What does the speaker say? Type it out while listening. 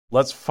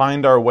Let's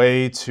find our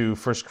way to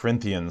 1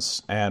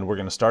 Corinthians, and we're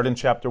going to start in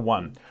chapter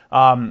 1.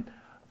 I'm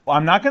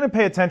not going to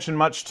pay attention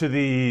much to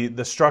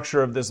the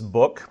structure of this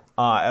book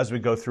as we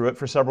go through it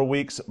for several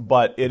weeks,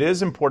 but it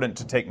is important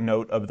to take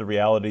note of the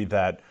reality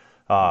that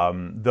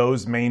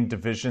those main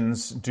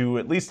divisions do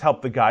at least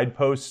help the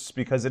guideposts,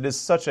 because it is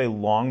such a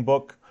long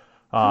book.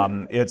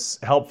 It's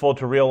helpful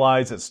to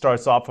realize it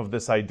starts off of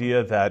this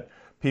idea that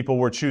people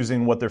were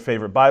choosing what their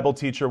favorite Bible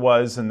teacher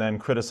was and then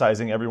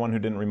criticizing everyone who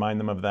didn't remind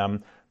them of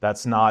them.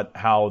 That's not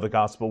how the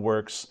gospel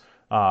works.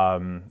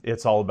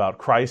 It's all about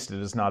Christ. It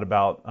is not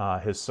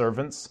about his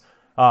servants.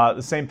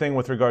 The same thing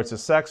with regards to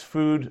sex,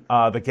 food,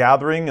 the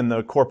gathering, and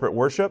the corporate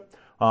worship.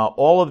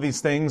 All of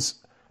these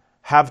things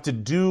have to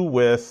do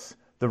with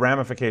the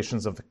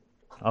ramifications of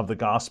the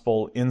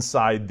gospel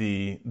inside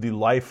the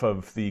life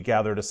of the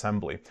gathered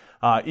assembly.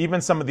 Even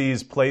some of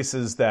these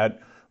places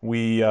that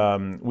we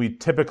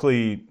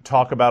typically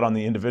talk about on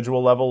the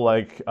individual level,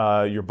 like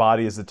your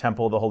body is the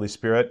temple of the Holy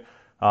Spirit,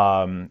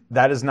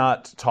 that is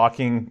not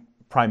talking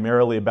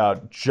primarily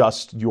about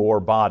just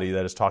your body.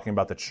 That is talking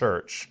about the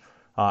church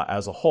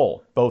as a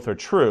whole. Both are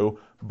true,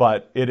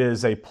 but it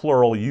is a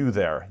plural you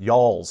there.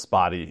 Y'all's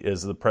body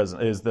is the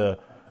present. It's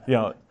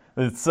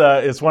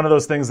one of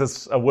those things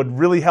that would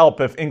really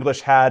help if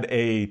English had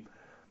a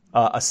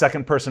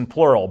second person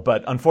plural,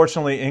 but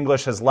unfortunately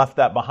English has left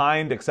that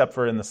behind, except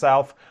for in the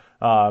South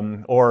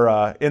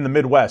or in the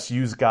Midwest.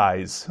 Use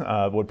guys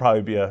would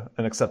probably be an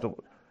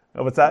acceptable.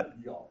 What's that?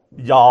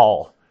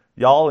 Y'all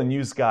and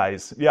use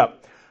guys.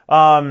 Yep.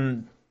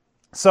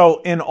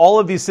 So in all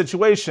of these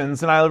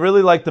situations, and I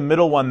really like the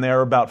middle one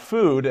there about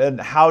food, and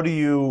how do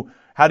you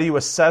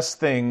assess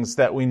things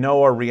that we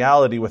know are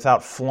reality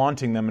without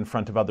flaunting them in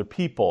front of other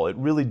people? It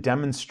really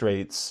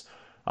demonstrates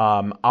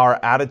our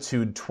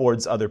attitude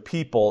towards other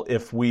people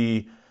if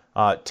we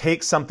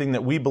take something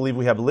that we believe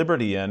we have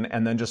liberty in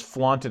and then just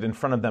flaunt it in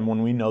front of them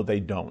when we know they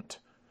don't.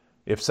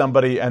 If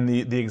somebody, and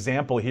the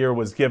example here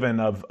was given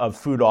of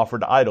food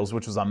offered to idols,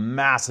 which was a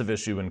massive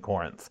issue in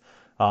Corinth,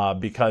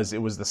 because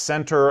it was the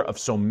center of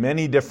so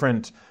many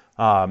different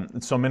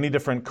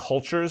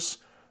cultures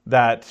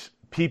that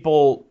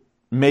people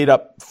made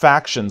up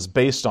factions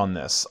based on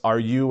this. Are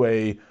you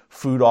a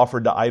food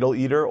offered to idol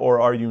eater, or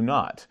are you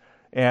not?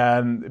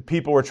 And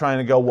people were trying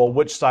to go, well,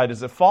 which side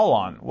does it fall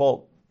on?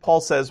 Well,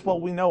 Paul says,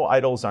 well, we know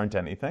idols aren't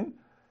anything.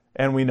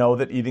 And we know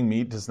that eating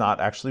meat does not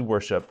actually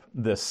worship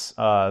this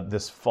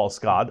false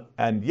god.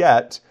 And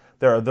yet,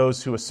 there are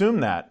those who assume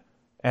that.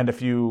 And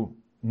if you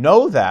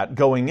know that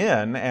going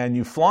in and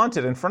you flaunt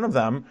it in front of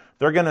them,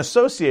 they're going to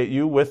associate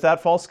you with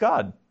that false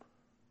god.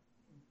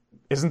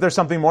 Isn't there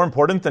something more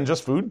important than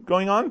just food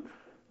going on?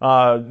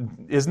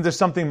 Isn't there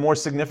something more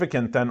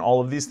significant than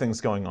all of these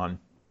things going on?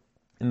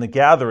 In the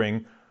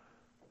gathering,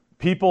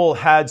 people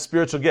had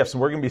spiritual gifts.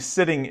 And we're going to be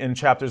sitting in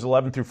chapters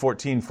 11 through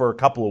 14 for a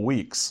couple of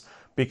weeks,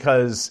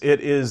 because it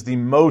is the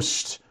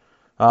most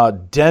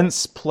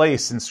dense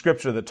place in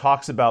Scripture that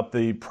talks about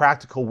the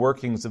practical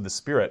workings of the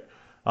Spirit.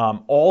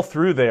 All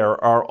through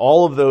there are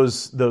all of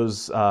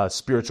those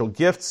spiritual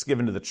gifts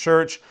given to the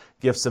church,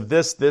 gifts of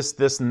this,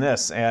 and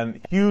this, and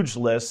huge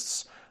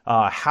lists,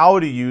 how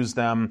to use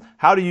them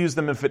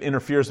if it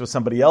interferes with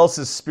somebody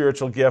else's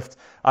spiritual gift.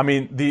 I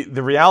mean,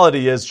 the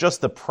reality is just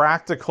the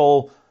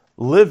practical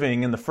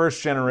living in the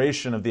first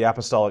generation of the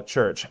apostolic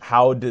church.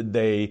 How did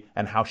they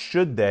and how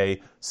should they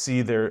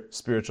see their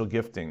spiritual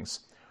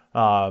giftings?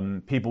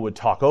 People would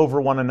talk over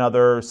one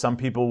another. Some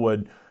people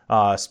would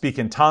speak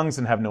in tongues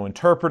and have no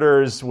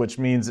interpreters, which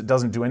means it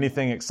doesn't do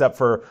anything except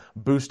for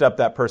boost up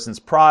that person's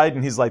pride.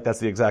 And he's like, that's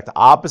the exact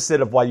opposite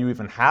of why you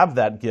even have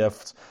that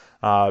gift.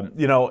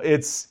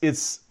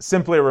 It's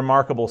simply a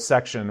remarkable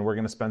section. We're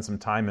going to spend some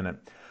time in it.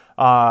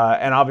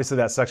 And obviously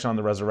that section on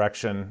the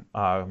resurrection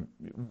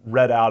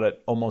read out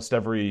at almost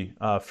every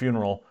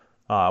funeral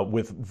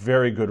with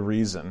very good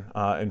reason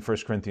in 1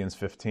 Corinthians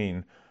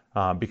 15,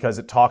 because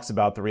it talks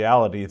about the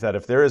reality that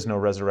if there is no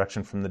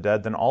resurrection from the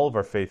dead, then all of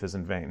our faith is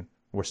in vain.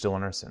 We're still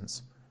in our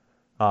sins.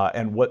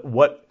 And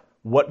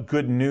what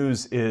good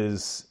news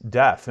is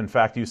death? In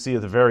fact, you see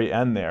at the very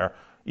end there,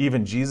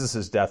 even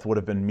Jesus' death would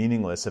have been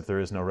meaningless if there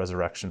is no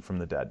resurrection from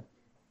the dead.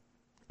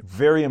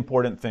 Very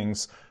important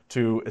things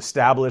to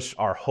establish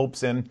our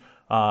hopes in,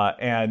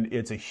 and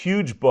it's a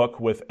huge book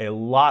with a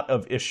lot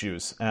of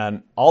issues,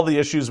 and all the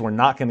issues we're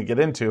not going to get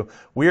into.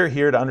 We are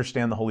here to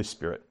understand the Holy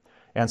Spirit.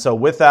 And so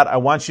with that, I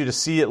want you to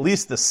see at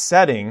least the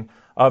setting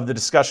of the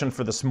discussion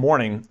for this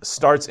morning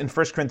starts in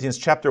 1 Corinthians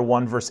chapter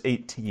 1, verse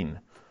 18.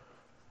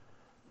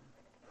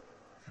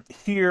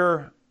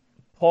 Here,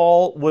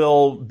 Paul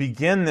will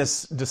begin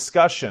this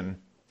discussion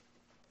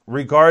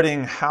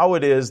regarding how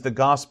it is the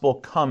gospel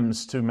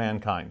comes to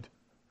mankind.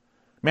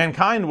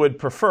 Mankind would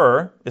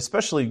prefer,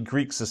 especially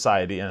Greek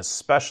society and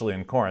especially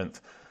in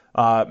Corinth,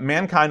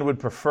 mankind would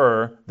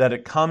prefer that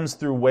it comes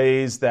through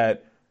ways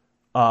that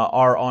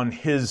are on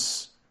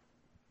his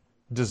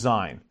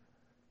design.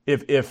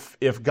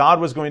 If God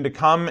was going to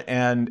come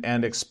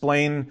and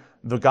explain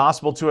the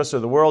gospel to us or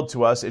the world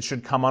to us, it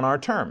should come on our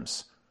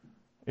terms.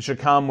 It should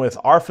come with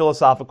our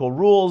philosophical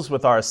rules,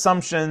 with our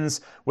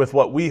assumptions, with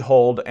what we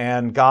hold,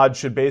 and God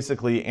should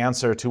basically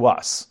answer to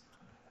us.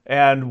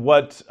 And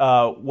what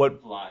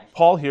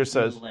Paul here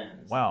says,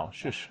 wow,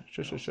 shush,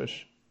 shush, shush,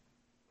 shush.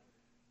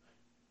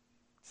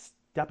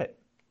 Stop it.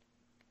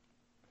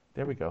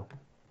 There we go.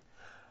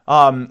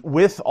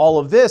 With all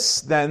of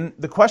this, then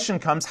the question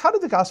comes, how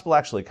did the gospel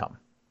actually come?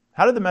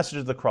 How did the message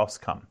of the cross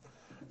come?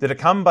 Did it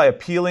come by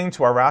appealing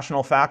to our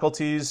rational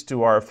faculties,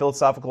 to our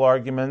philosophical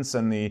arguments,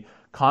 and the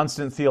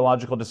constant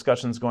theological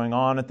discussions going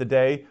on at the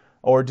day?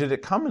 Or did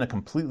it come in a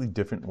completely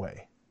different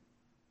way?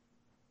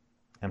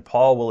 And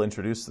Paul will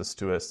introduce this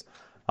to us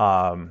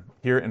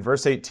here in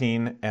verse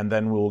 18, and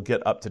then we'll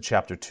get up to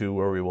chapter 2,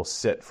 where we will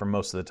sit for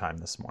most of the time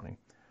this morning.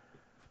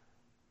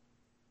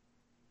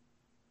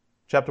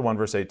 Chapter 1,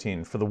 verse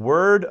 18. For the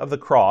word of the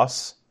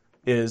cross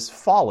is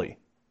folly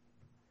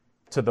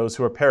to those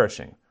who are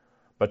perishing,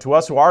 but to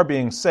us who are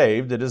being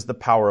saved, it is the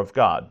power of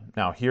God.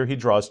 Now, here he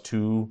draws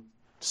two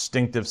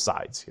distinctive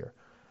sides here.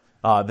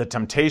 The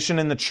temptation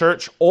in the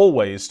church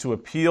always to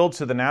appeal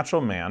to the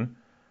natural man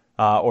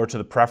or to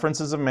the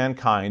preferences of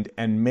mankind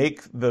and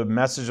make the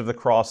message of the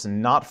cross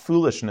not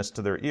foolishness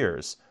to their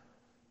ears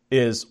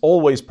is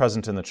always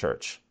present in the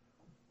church,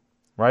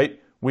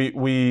 right?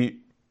 We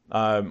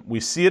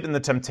see it in the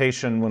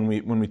temptation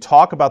when we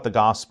talk about the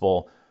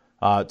gospel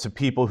to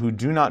people who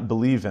do not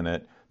believe in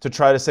it, to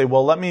try to say,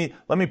 well, let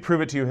me prove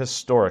it to you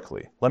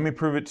historically. Let me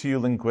prove it to you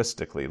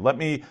linguistically. Let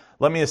me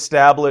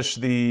establish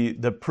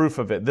the proof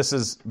of it. This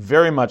is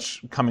very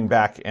much coming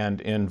back and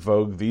in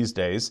vogue these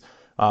days,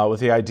 with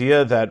the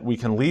idea that we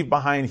can leave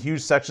behind huge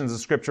sections of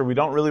Scripture. We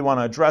don't really want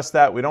to address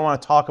that. We don't want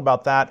to talk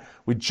about that.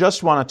 We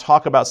just want to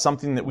talk about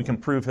something that we can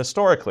prove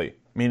historically,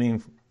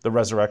 meaning the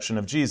resurrection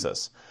of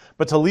Jesus.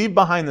 But to leave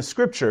behind the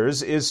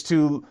Scriptures is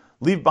to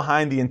leave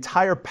behind the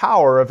entire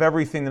power of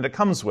everything that it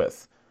comes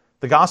with.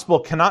 The gospel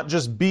cannot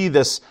just be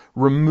this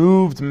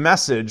removed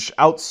message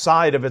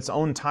outside of its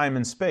own time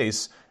and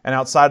space and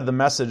outside of the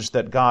message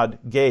that God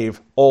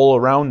gave all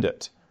around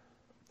it.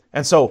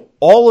 And so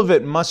all of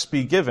it must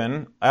be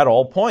given at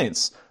all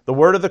points. The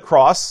word of the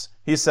cross,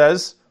 he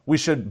says, we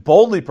should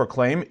boldly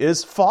proclaim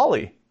is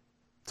folly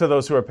to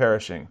those who are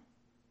perishing.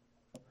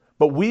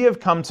 But we have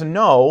come to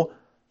know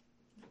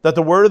that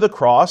the word of the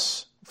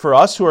cross, for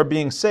us who are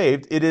being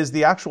saved, it is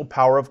the actual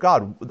power of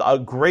God. A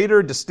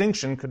greater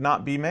distinction could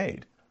not be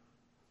made.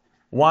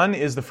 One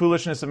is the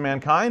foolishness of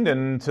mankind,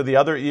 and to the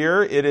other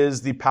ear, it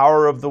is the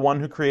power of the one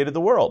who created the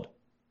world.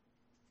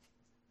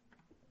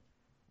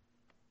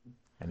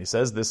 And he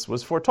says this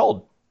was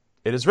foretold.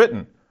 It is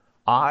written,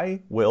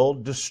 I will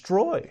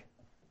destroy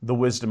the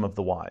wisdom of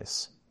the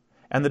wise,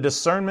 and the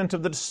discernment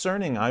of the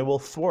discerning I will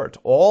thwart.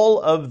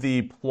 All of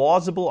the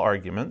plausible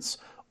arguments,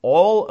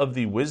 all of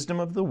the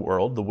wisdom of the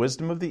world, the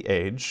wisdom of the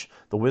age,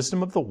 the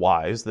wisdom of the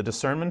wise, the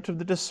discernment of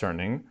the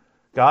discerning,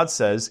 God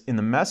says, in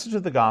the message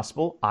of the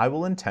gospel, I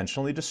will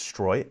intentionally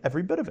destroy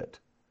every bit of it.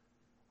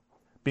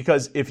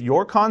 Because if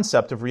your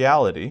concept of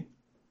reality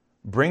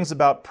brings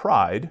about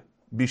pride,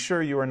 be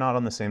sure you are not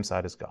on the same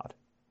side as God.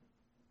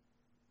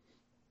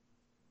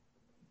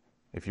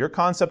 If your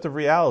concept of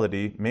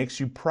reality makes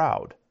you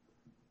proud,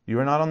 you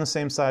are not on the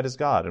same side as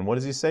God. And what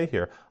does he say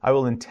here? I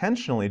will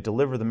intentionally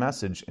deliver the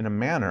message in a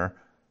manner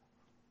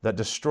that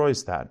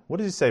destroys that. What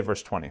does he say,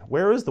 verse 20?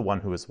 Where is the one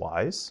who is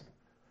wise?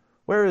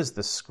 Where is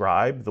the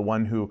scribe, the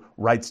one who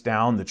writes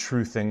down the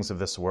true things of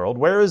this world?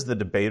 Where is the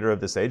debater of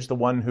this age, the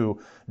one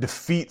who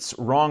defeats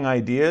wrong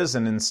ideas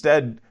and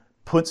instead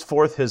puts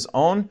forth his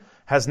own?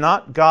 Has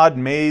not God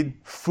made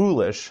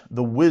foolish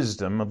the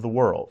wisdom of the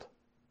world?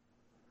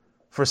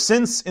 For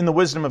since in the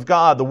wisdom of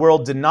God, the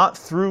world did not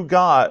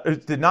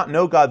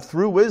know God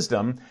through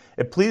wisdom,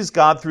 it pleased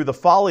God through the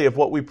folly of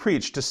what we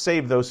preach to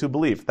save those who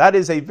believe. That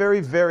is a very,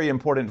 very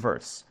important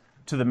verse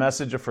to the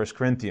message of 1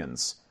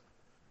 Corinthians.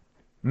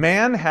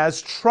 Man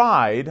has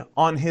tried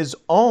on his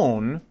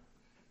own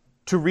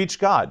to reach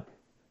God.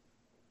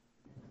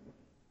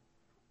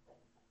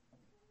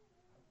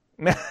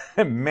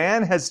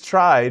 Man has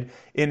tried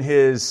in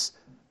his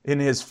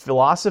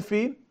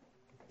philosophy,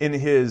 in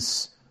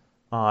his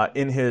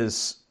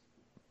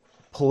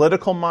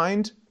political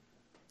mind,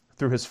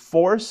 through his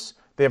force.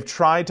 They have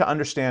tried to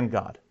understand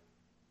God.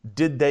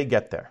 Did they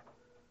get there?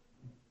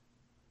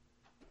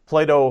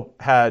 Plato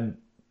had,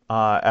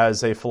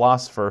 as a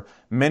philosopher,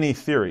 many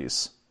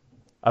theories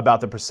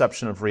about the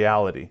perception of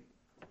reality.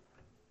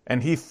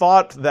 And he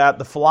thought that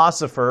the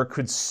philosopher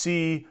could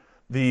see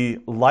the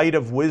light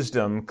of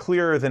wisdom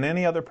clearer than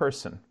any other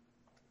person.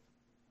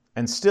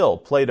 And still,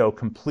 Plato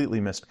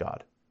completely missed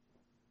God.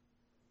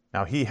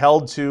 Now, he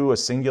held to a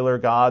singular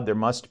God. There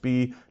must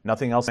be,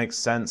 nothing else makes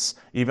sense.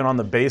 Even on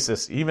the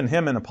basis, even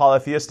him in a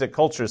polytheistic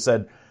culture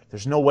said,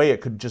 there's no way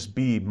it could just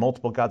be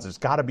multiple gods. There's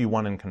got to be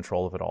one in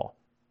control of it all.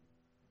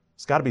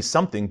 There's got to be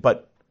something,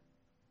 but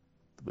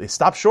they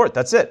stop short.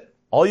 That's it.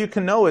 All you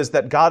can know is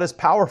that God is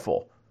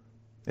powerful.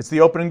 It's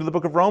the opening to the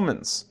book of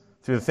Romans.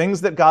 Through the things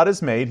that God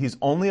has made, he's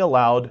only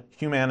allowed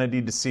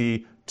humanity to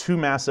see two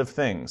massive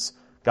things: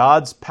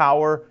 God's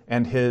power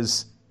and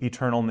his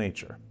eternal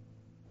nature.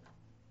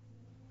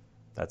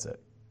 That's it.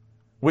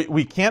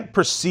 We can't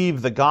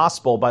perceive the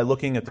gospel by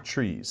looking at the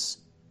trees.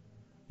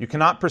 You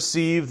cannot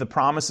perceive the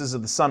promises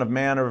of the Son of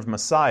Man or of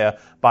Messiah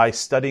by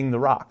studying the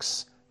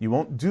rocks. You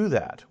won't do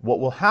that. What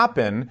will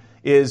happen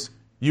is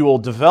you will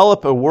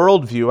develop a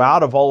worldview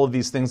out of all of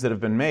these things that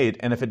have been made,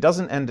 and if it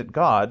doesn't end at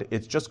God,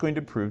 it's just going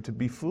to prove to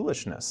be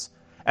foolishness.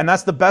 And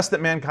that's the best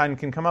that mankind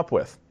can come up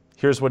with.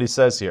 Here's what he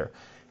says here.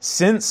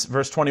 Since,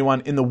 verse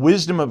 21, in the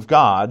wisdom of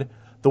God,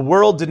 the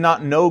world did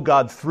not know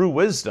God through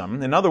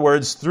wisdom. In other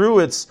words, through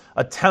its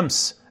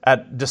attempts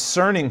at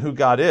discerning who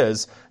God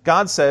is,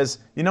 God says,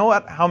 you know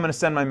what? How I'm going to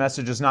send my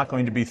message is not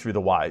going to be through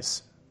the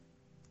wise.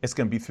 It's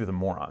going to be through the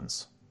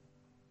morons.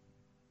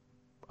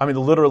 I mean,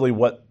 literally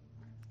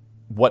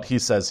what he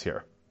says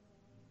here.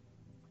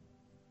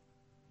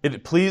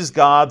 It pleased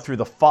God through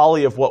the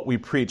folly of what we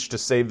preach to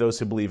save those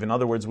who believe. In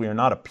other words, we are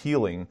not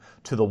appealing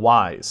to the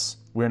wise.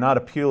 We are not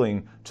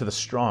appealing to the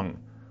strong.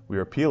 We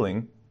are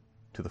appealing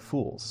to the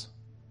fools.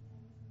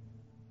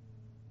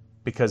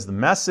 Because the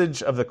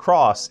message of the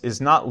cross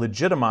is not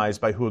legitimized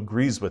by who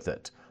agrees with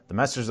it. The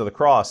message of the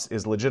cross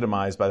is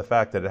legitimized by the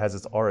fact that it has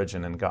its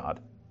origin in God.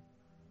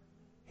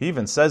 He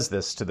even says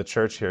this to the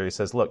church here. He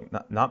says, look,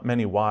 not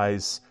many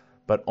wise,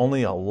 but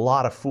only a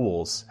lot of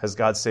fools has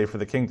God saved for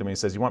the kingdom. He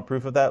says, you want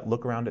proof of that?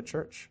 Look around at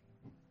church.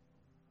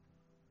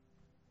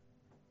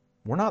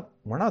 We're not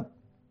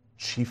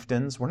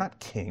chieftains. We're not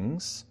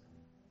kings.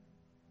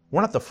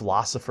 We're not the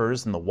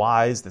philosophers and the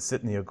wise that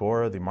sit in the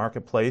agora, the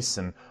marketplace,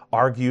 and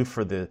argue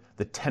for the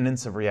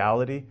tenets of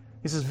reality.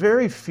 He says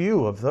very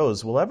few of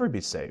those will ever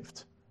be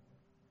saved.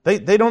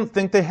 They don't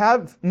think they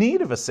have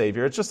need of a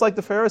Savior. It's just like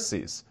the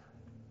Pharisees.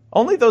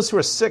 Only those who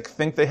are sick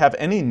think they have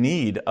any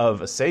need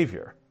of a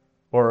Savior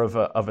or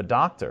of a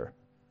doctor.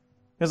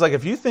 It's like,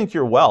 if you think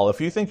you're well,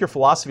 if you think your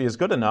philosophy is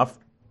good enough,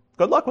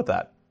 good luck with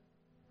that.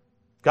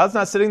 God's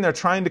not sitting there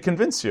trying to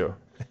convince you.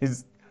 He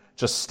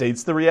just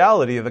states the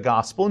reality of the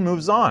gospel and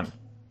moves on.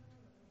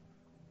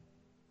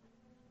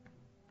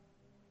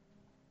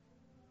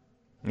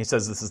 He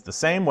says this is the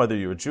same whether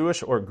you are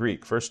Jewish or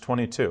Greek. Verse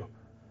 22.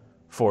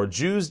 For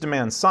Jews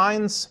demand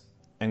signs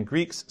and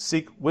Greeks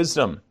seek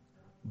wisdom.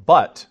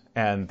 But,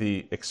 and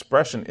the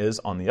expression is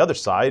on the other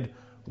side,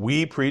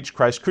 we preach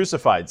Christ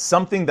crucified,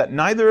 something that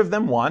neither of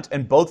them want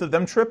and both of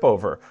them trip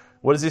over.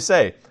 What does he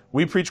say?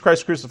 We preach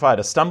Christ crucified,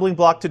 a stumbling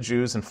block to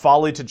Jews and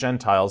folly to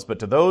Gentiles, but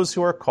to those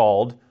who are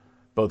called,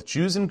 both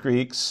Jews and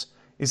Greeks,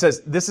 he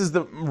says, this is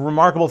the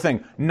remarkable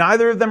thing.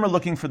 Neither of them are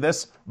looking for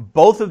this.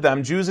 Both of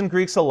them, Jews and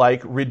Greeks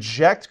alike,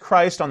 reject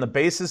Christ on the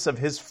basis of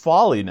his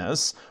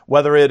folliness,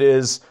 whether it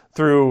is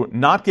through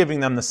not giving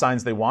them the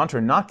signs they want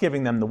or not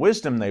giving them the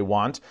wisdom they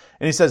want.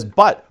 And he says,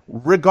 but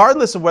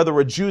regardless of whether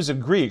we're Jews or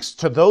Greeks,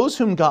 to those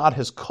whom God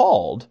has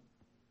called,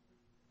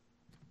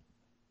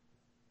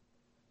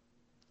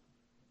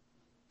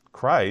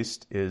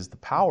 Christ is the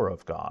power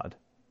of God,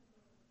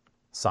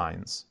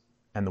 signs,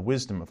 and the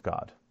wisdom of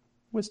God,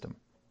 wisdom.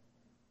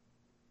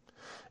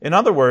 In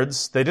other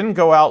words, they didn't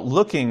go out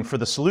looking for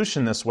the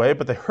solution this way,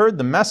 but they heard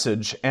the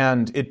message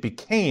and it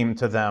became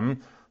to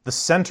them the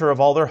center of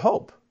all their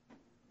hope.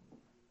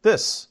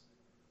 This,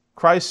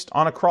 Christ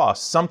on a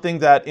cross, something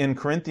that in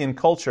Corinthian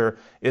culture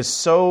is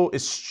so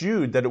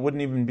eschewed that it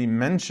wouldn't even be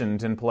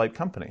mentioned in polite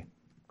company,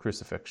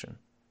 crucifixion.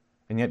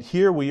 And yet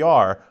here we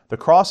are, the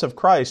cross of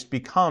Christ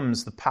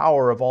becomes the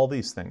power of all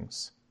these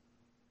things.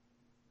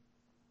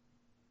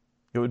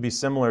 It would be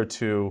similar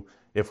to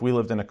if we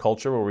lived in a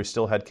culture where we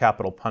still had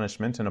capital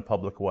punishment in a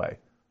public way,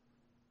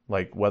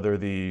 like whether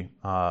the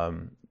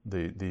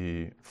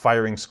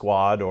firing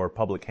squad or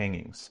public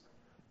hangings.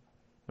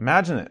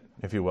 Imagine it,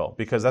 if you will,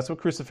 because that's what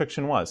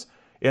crucifixion was.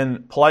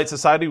 In polite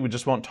society, we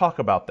just won't talk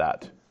about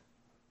that.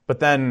 But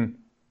then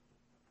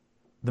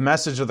the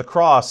message of the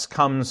cross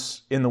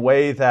comes in the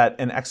way that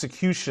an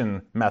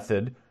execution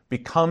method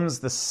becomes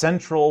the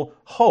central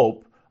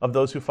hope of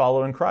those who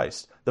follow in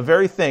Christ. The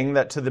very thing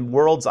that to the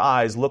world's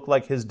eyes looked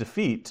like his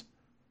defeat,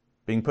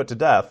 being put to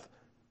death,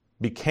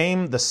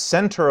 became the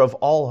center of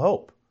all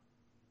hope.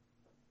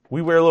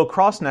 We wear little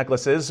cross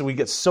necklaces, and we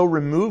get so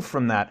removed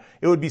from that.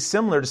 It would be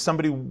similar to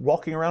somebody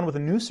walking around with a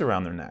noose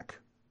around their neck.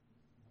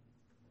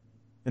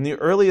 In the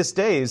earliest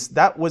days,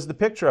 that was the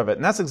picture of it.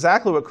 And that's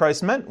exactly what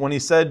Christ meant when he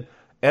said,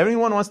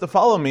 anyone wants to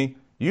follow me,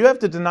 you have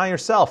to deny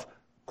yourself.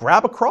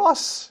 Grab a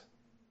cross.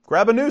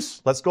 Grab a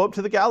noose. Let's go up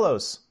to the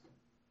gallows.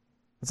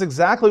 That's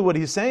exactly what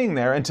he's saying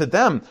there. And to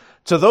them,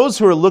 to those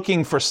who are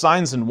looking for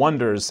signs and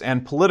wonders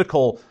and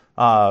political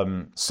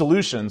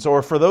solutions,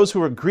 or for those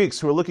who are Greeks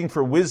who are looking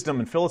for wisdom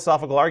and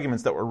philosophical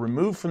arguments that were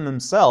removed from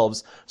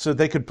themselves so that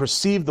they could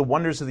perceive the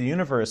wonders of the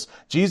universe,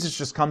 Jesus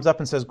just comes up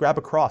and says, grab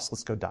a cross,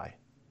 let's go die.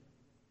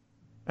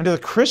 And to the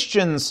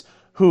Christians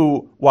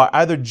who were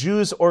either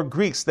Jews or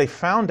Greeks, they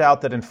found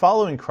out that in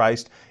following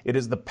Christ, it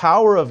is the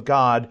power of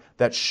God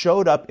that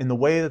showed up in the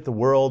way that the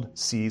world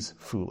sees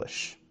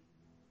foolish.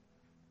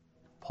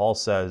 Paul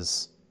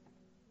says,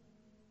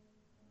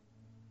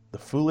 the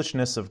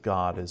foolishness of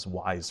God is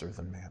wiser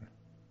than man,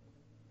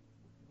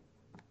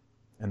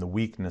 and the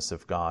weakness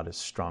of God is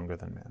stronger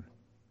than man.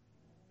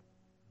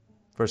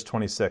 Verse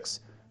 26,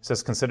 He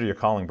says, consider your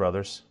calling,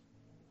 brothers.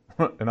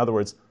 In other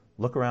words,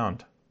 look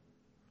around.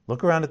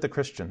 Look around at the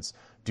Christians.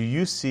 Do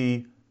you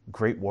see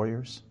great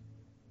warriors?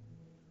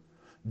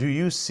 Do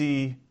you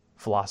see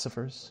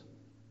philosophers?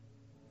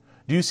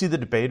 Do you see the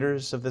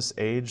debaters of this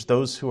age,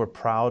 those who are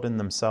proud in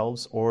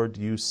themselves, or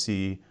do you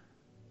see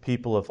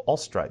people of all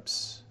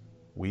stripes,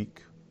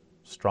 weak,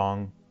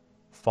 strong,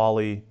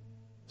 folly,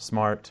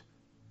 smart,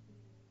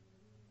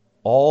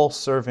 all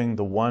serving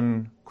the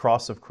one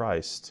cross of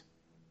Christ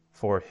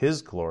for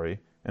His glory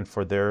and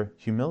for their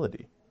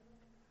humility?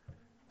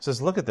 He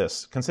says, look at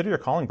this. Consider your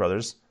calling,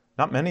 brothers.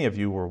 Not many of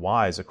you were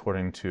wise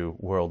according to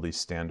worldly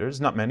standards.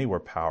 Not many were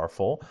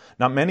powerful.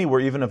 Not many were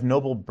even of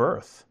noble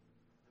birth.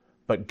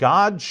 But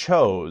God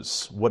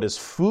chose what is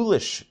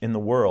foolish in the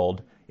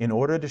world in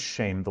order to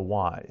shame the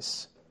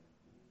wise.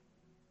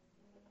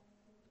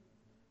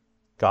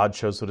 God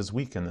chose what is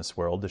weak in this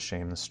world to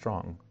shame the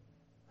strong.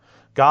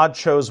 God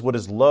chose what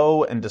is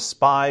low and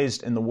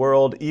despised in the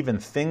world, even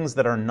things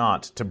that are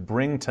not, to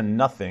bring to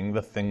nothing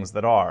the things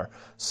that are,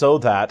 so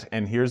that,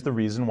 and here's the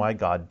reason why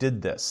God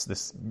did this.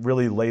 This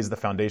really lays the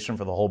foundation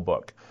for the whole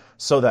book.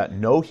 So that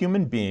no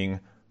human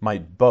being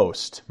might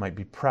boast, might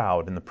be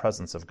proud in the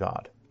presence of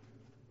God.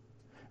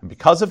 And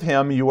because of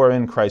Him, you are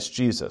in Christ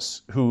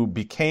Jesus, who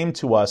became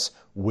to us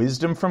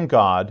wisdom from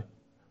God,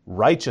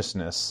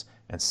 righteousness,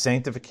 and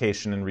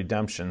sanctification and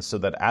redemption, so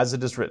that, as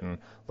it is written,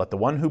 let the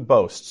one who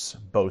boasts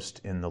boast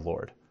in the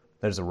Lord.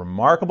 There's a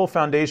remarkable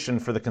foundation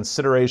for the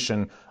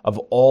consideration of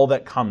all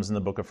that comes in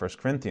the book of 1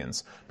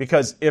 Corinthians.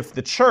 Because if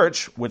the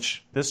church,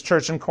 which this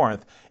church in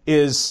Corinth,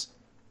 is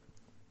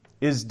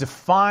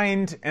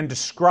defined and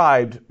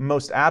described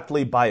most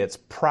aptly by its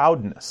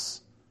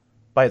proudness,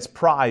 by its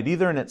pride,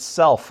 either in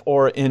itself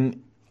or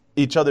in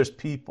each other's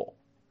people,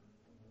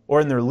 or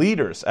in their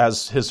leaders,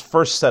 as his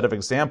first set of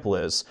example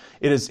is,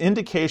 it is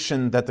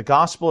indication that the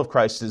gospel of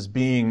Christ is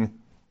being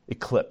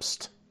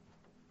eclipsed.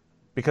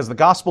 Because the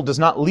gospel does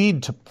not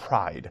lead to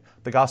pride.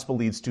 The gospel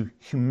leads to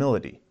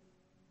humility.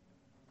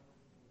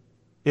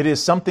 It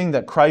is something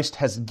that Christ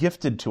has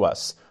gifted to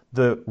us,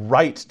 the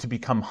right to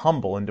become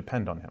humble and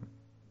depend on Him.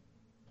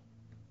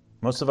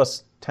 Most of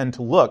us tend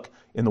to look,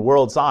 in the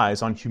world's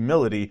eyes, on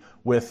humility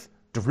with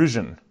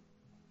derision.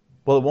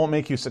 Well, it won't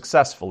make you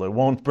successful. It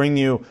won't bring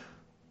you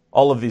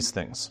all of these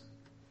things.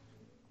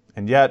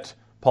 And yet,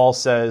 Paul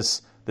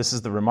says, this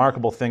is the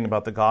remarkable thing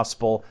about the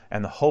gospel,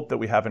 and the hope that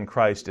we have in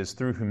Christ is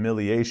through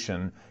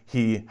humiliation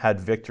He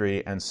had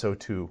victory, and so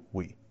too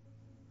we.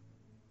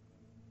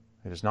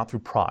 It is not through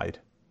pride.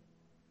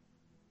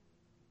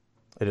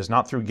 It is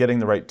not through getting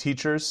the right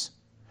teachers.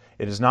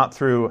 It is not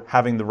through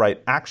having the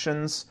right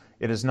actions.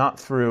 It is not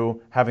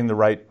through having the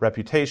right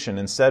reputation.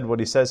 Instead, what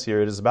he says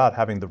here, it is about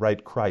having the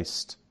right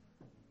Christ.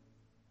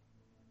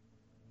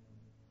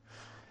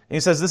 He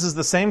says, this is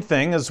the same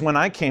thing as when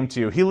I came to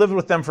you. He lived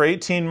with them for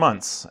 18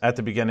 months at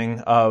the beginning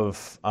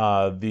of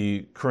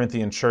the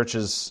Corinthian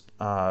church's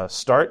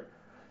start.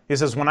 He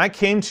says, when I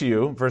came to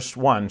you, verse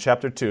 1,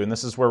 chapter 2, and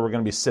this is where we're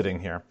going to be sitting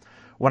here.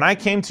 When I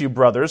came to you,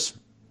 brothers,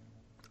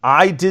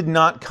 I did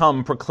not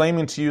come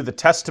proclaiming to you the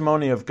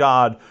testimony of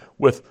God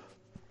with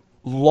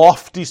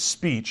lofty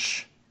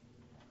speech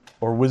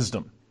or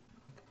wisdom.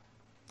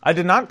 I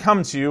did not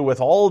come to you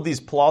with all of these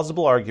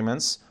plausible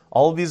arguments,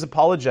 all of these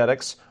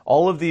apologetics,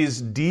 all of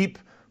these deep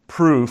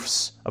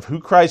proofs of who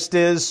Christ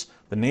is,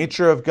 the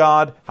nature of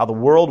God, how the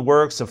world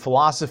works, of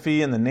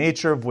philosophy, and the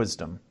nature of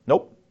wisdom.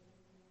 Nope.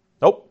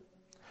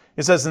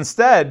 He says,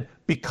 instead,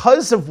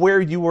 because of where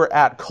you were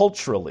at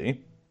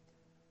culturally,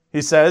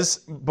 he says,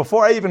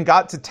 before I even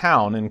got to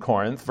town in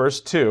Corinth,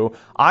 verse 2,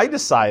 I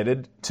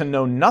decided to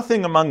know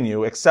nothing among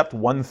you except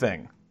one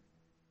thing,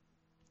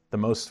 the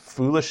most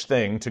foolish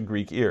thing to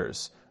Greek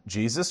ears,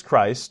 Jesus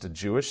Christ, a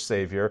Jewish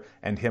Savior,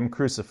 and Him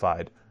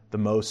crucified, the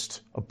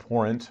most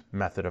abhorrent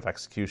method of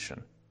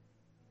execution.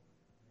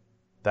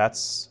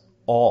 That's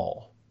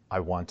all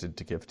I wanted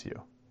to give to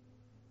you.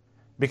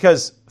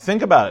 Because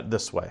think about it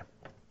this way.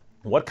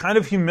 What kind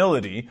of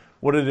humility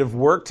would it have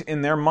worked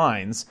in their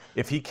minds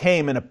if He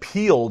came and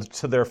appealed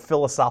to their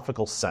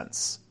philosophical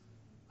sense?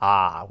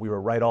 We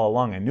were right all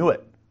along. I knew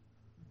it.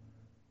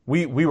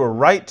 We were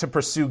right to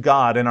pursue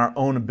God in our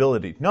own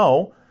ability.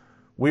 No,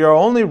 we are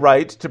only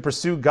right to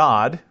pursue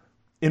God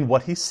in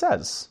what He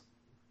says.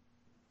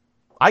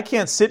 I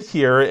can't sit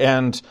here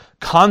and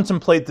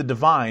contemplate the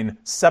divine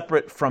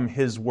separate from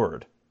His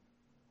word.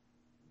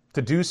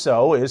 To do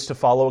so is to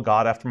follow a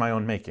God after my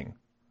own making.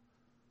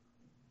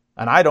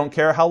 And I don't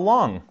care how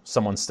long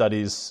someone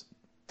studies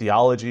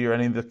theology or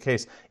any of the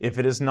case. If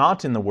it is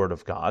not in the Word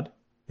of God,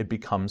 it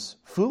becomes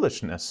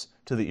foolishness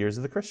to the ears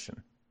of the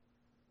Christian.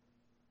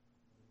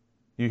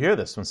 You hear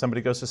this when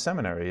somebody goes to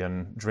seminary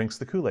and drinks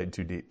the Kool-Aid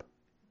too deep.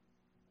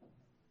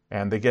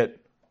 And they get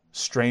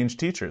strange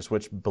teachers,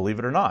 which, believe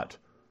it or not,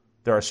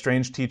 there are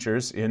strange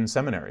teachers in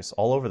seminaries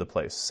all over the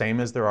place, same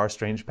as there are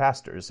strange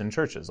pastors in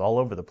churches all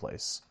over the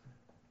place.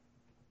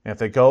 And if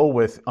they go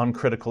with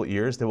uncritical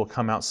ears, they will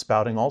come out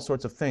spouting all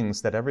sorts of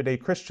things that everyday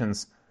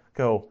Christians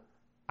go,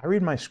 I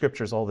read my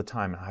scriptures all the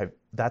time, and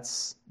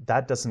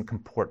that doesn't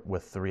comport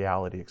with the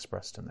reality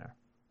expressed in there.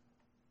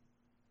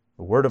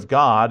 The Word of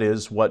God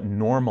is what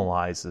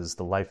normalizes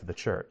the life of the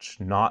church,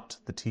 not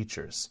the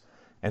teachers.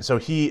 And so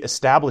he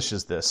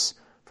establishes this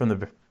from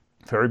the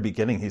very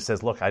beginning. He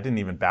says, look, I didn't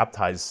even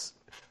baptize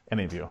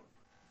any of you.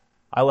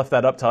 I left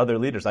that up to other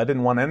leaders. I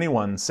didn't want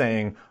anyone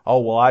saying,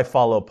 oh, well, I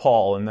follow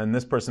Paul, and then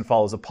this person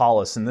follows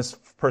Apollos, and this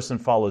person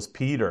follows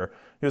Peter.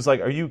 He was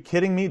like, are you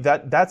kidding me?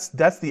 That's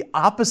the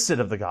opposite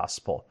of the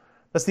gospel.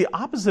 That's the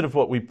opposite of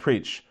what we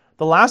preach.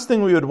 The last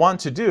thing we would want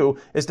to do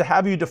is to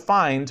have you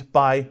defined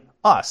by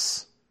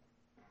us.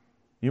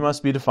 You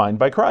must be defined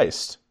by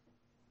Christ.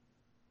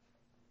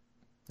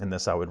 And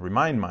this I would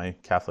remind my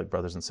Catholic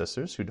brothers and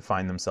sisters who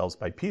define themselves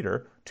by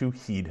Peter to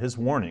heed his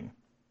warning.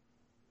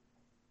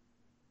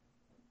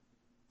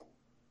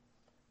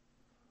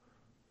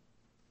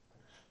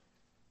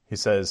 He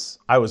says,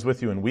 I was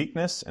with you in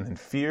weakness and in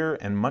fear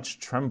and much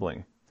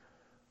trembling.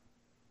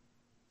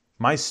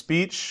 My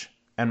speech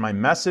and my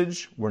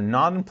message were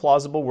not in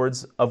plausible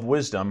words of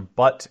wisdom,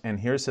 but, and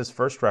here's his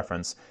first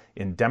reference,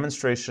 in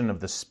demonstration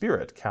of the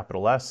Spirit,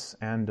 capital S,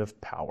 and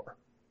of power.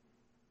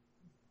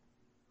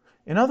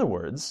 In other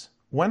words,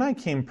 when I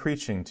came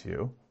preaching to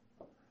you,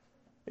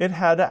 it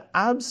had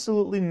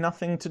absolutely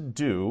nothing to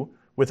do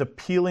with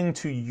appealing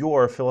to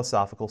your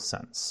philosophical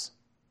sense.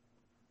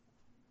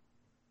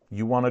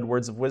 You wanted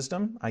words of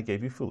wisdom, I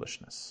gave you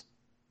foolishness.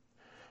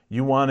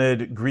 You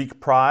wanted Greek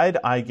pride,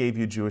 I gave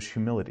you Jewish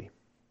humility.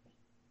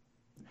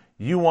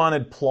 You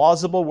wanted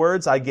plausible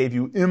words, I gave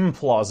you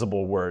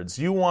implausible words.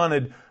 You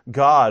wanted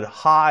God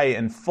high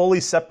and fully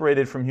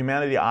separated from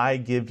humanity, I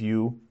give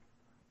you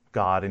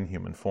God in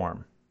human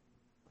form.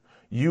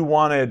 You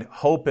wanted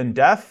hope in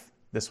death.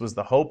 This was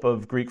the hope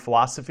of Greek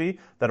philosophy,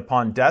 that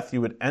upon death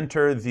you would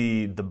enter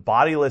the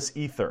bodiless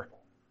ether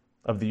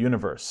of the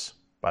universe.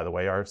 By the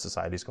way, our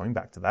society is going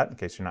back to that, in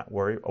case you're not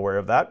aware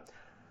of that.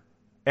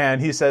 And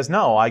he says,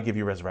 no, I give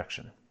you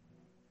resurrection.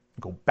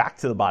 Go back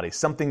to the body,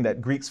 something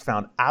that Greeks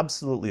found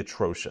absolutely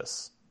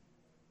atrocious.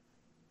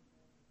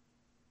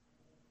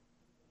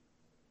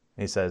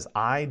 He says,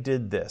 I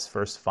did this,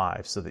 verse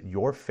 5, so that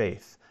your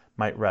faith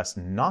might rest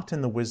not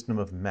in the wisdom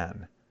of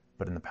men,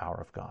 but in the power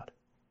of God.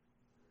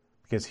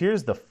 Because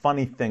here's the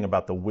funny thing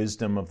about the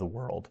wisdom of the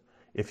world.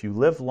 If you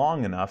live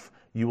long enough,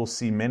 you will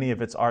see many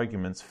of its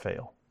arguments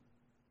fail,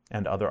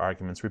 and other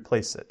arguments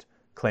replace it,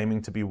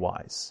 claiming to be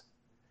wise.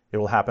 It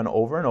will happen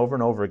over and over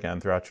and over again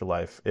throughout your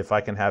life. If I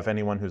can have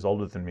anyone who's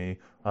older than me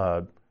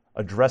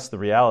address the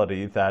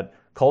reality that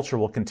culture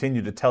will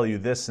continue to tell you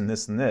this and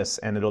this and this,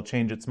 and it'll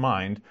change its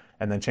mind,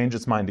 and then change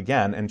its mind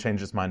again, and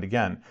change its mind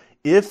again.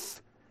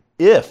 If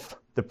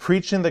the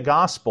preaching of the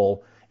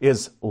gospel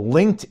is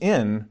linked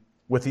in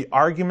with the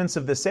arguments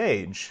of this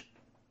age,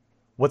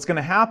 what's going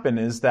to happen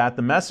is that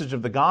the message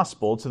of the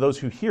gospel to those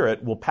who hear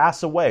it will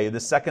pass away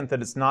the second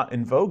that it's not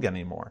in vogue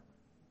anymore.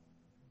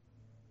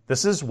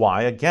 This is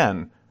why,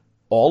 again,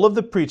 all of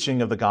the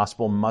preaching of the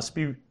gospel must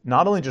be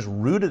not only just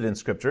rooted in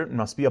Scripture, it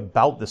must be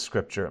about the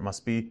Scripture. It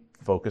must be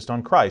focused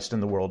on Christ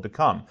and the world to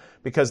come.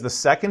 Because the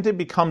second it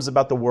becomes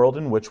about the world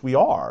in which we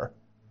are,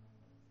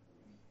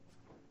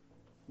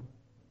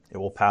 it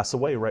will pass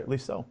away, rightly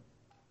so.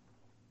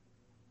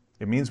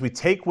 It means we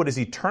take what is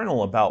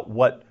eternal about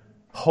what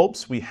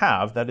hopes we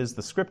have, that is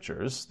the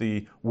Scriptures,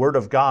 the Word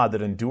of God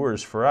that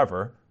endures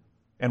forever,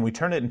 and we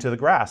turn it into the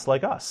grass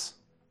like us,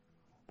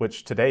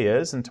 which today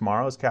is and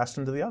tomorrow is cast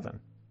into the oven.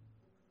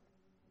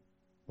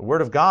 The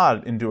Word of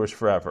God endures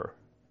forever,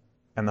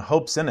 and the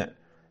hope's in it.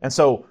 And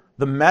so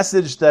the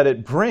message that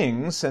it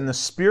brings and the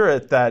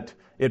spirit that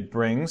it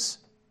brings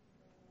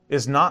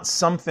is not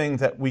something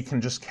that we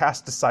can just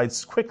cast aside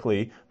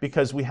quickly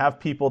because we have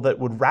people that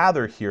would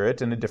rather hear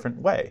it in a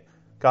different way.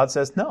 God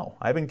says, no,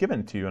 I haven't given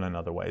it to you in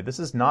another way. This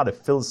is not a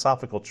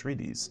philosophical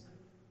treatise.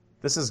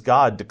 This is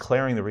God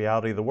declaring the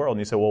reality of the world.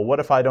 And you say, well, what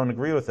if I don't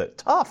agree with it?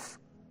 Tough.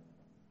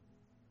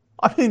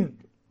 I mean,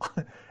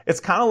 it's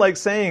kind of like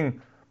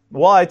saying,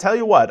 well, I tell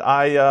you what,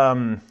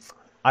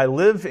 I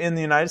live in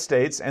the United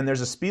States and there's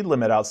a speed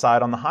limit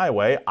outside on the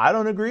highway. I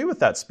don't agree with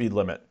that speed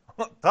limit.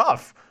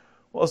 Tough.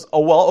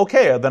 Well,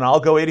 okay, then I'll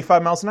go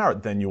 85 miles an hour.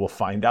 Then you will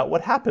find out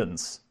what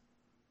happens.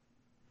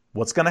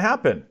 What's going to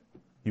happen?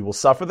 You will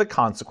suffer the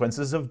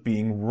consequences of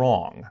being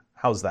wrong.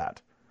 How's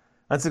that?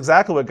 That's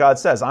exactly what God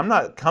says. I'm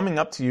not coming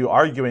up to you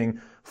arguing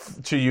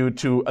to you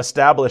to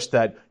establish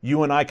that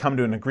you and I come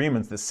to an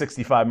agreement that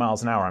 65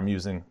 miles an hour, I'm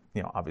using,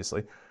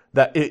 obviously,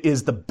 that it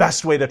is the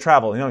best way to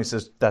travel. He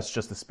says, that's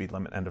just the speed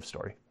limit, end of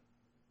story.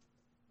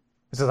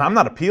 He says, I'm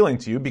not appealing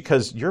to you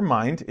because your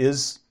mind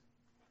is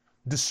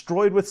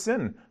destroyed with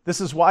sin. This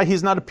is why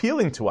he's not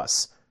appealing to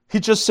us. He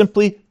just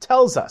simply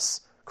tells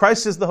us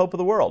Christ is the hope of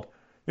the world.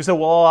 You say,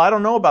 well, I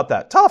don't know about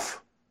that.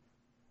 Tough.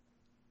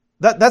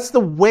 That's the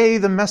way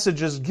the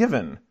message is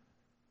given.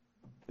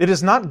 It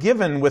is not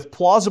given with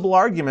plausible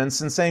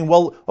arguments and saying,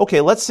 well, okay,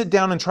 let's sit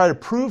down and try to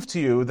prove to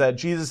you that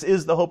Jesus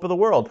is the hope of the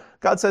world.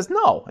 God says,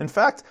 no. In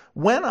fact,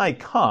 when I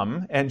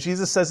come, and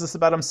Jesus says this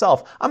about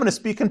himself, I'm going to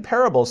speak in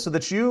parables so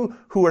that you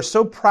who are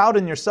so proud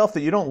in yourself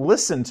that you don't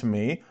listen to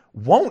me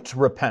won't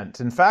repent.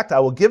 In fact, I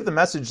will give the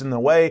message in the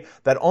way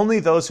that only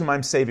those whom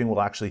I'm saving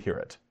will actually hear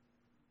it.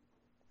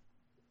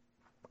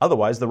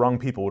 Otherwise, the wrong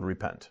people would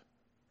repent.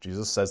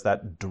 Jesus says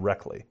that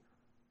directly.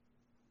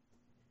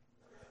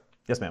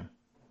 Yes, ma'am.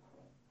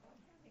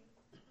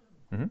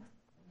 Mm-hmm.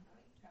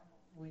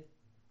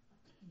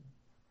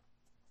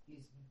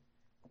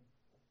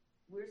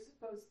 We're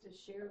supposed to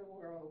share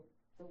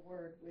the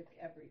word with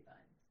everyone.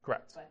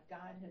 Correct. But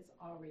God has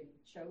already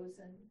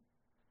chosen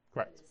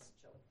Correct. his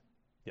children.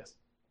 Yes.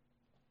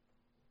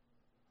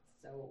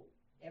 So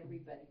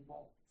everybody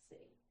won't see.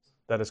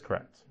 That is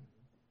correct.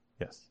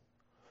 Yes.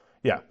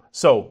 Yeah.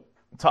 So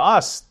to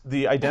us,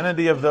 the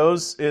identity of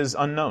those is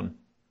unknown.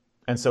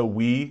 And so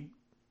we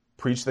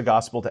preach the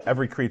gospel to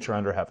every creature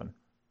under heaven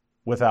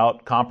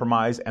without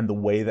compromise and the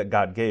way that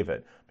God gave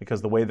it.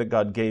 Because the way that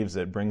God gave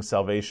it brings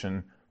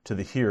salvation to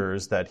the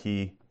hearers that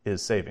he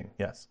is saving.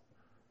 Yes.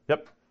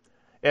 Yep.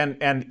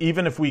 And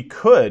even if we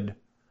could,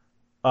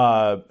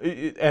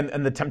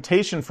 and the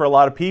temptation for a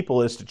lot of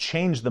people is to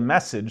change the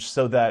message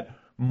so that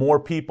more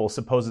people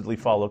supposedly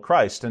follow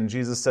Christ. And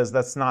Jesus says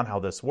that's not how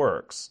this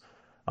works.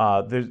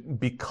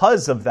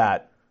 Because of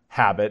that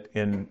habit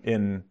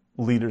in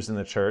leaders in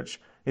the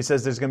church, he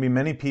says there's going to be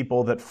many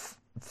people that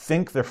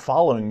think they're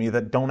following me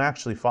that don't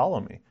actually follow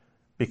me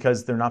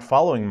because they're not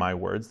following my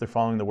words. They're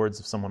following the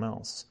words of someone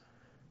else.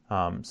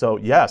 So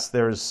yes,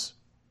 there's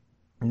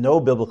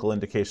no biblical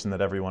indication that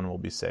everyone will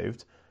be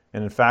saved.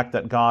 And in fact,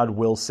 that God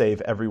will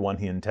save everyone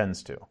he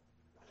intends to.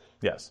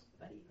 Yes.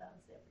 But he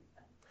loves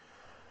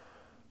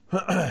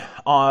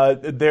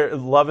everybody.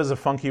 Love is a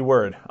funky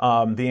word.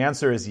 The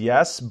answer is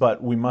yes,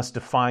 but we must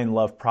define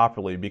love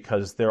properly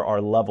because there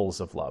are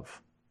levels of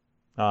love.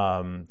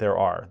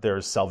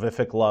 There's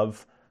salvific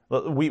love.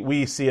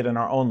 We see it in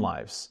our own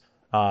lives.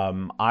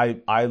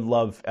 I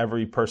love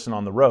every person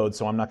on the road,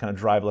 so I'm not going to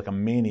drive like a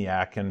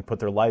maniac and put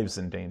their lives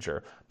in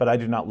danger. But I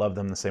do not love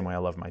them the same way I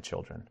love my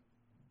children.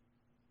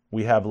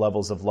 We have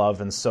levels of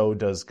love, and so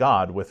does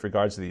God with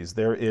regards to these.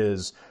 There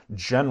is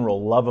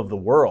general love of the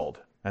world,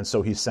 and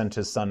so he sent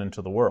his son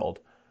into the world.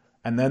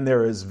 And then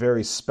there is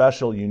very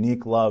special,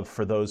 unique love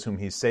for those whom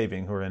he's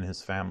saving who are in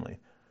his family.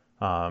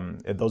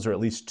 Those are at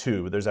least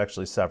two. There's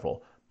actually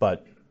several.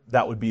 But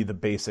that would be the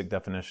basic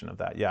definition of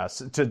that.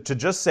 Yes. To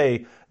just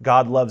say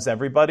God loves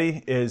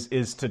everybody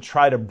is to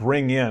try to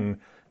bring in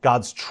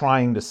God's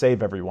trying to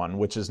save everyone,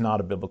 which is not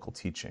a biblical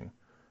teaching.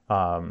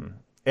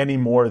 Any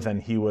more than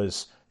he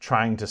was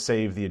trying to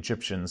save the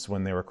Egyptians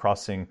when they were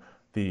crossing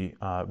the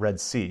Red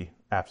Sea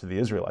after the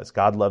Israelites.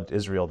 God loved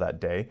Israel that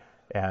day,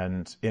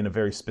 and in a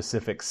very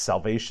specific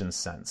salvation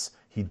sense.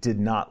 He did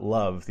not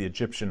love the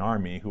Egyptian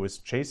army who was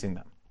chasing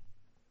them.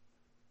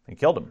 He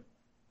killed them.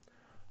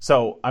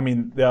 So, I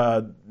mean,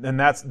 and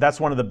that's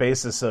one of the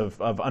basis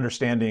of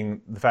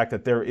understanding the fact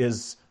that there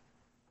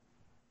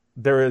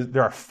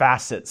are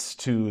facets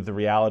to the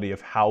reality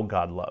of how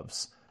God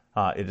loves.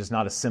 It is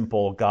not a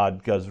simple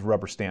God gives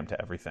rubber stamp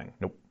to everything.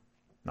 Nope,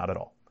 not at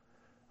all.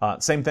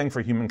 Same thing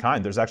for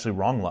humankind. There's actually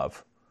wrong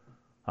love.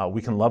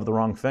 We can love the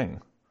wrong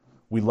thing.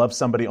 We love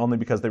somebody only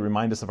because they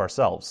remind us of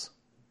ourselves.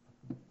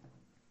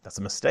 That's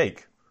a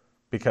mistake,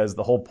 because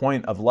the whole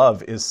point of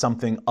love is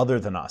something other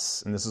than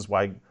us. And this is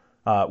why,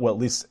 well, at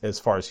least as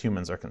far as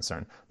humans are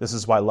concerned, this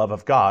is why love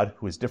of God,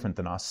 who is different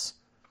than us,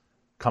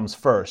 comes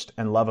first,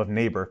 and love of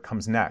neighbor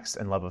comes next,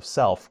 and love of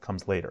self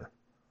comes later.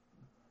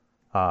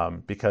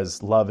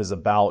 Because love is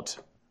about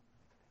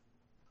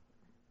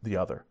the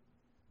other.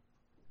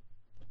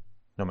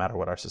 No matter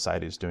what our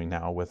society is doing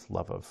now with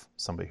love of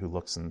somebody who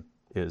looks and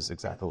is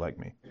exactly like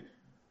me.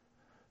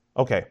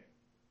 Okay,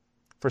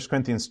 1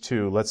 Corinthians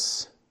 2,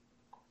 let's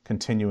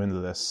continue into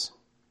this.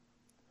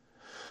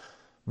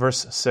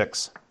 Verse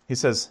 6, he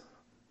says,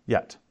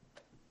 yet.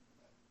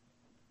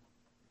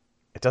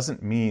 It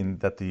doesn't mean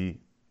that the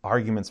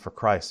arguments for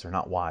Christ are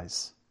not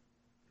wise.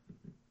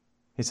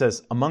 He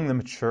says, among the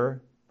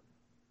mature,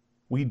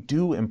 we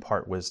do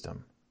impart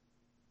wisdom.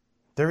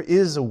 There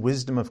is a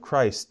wisdom of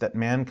Christ that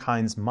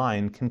mankind's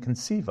mind can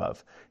conceive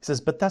of. He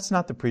says, but that's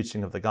not the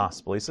preaching of the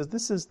gospel. He says,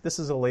 this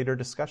is a later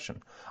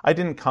discussion. I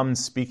didn't come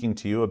speaking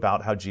to you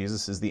about how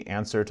Jesus is the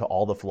answer to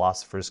all the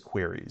philosophers'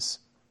 queries.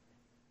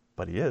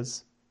 But he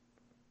is.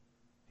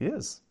 He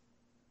is.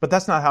 But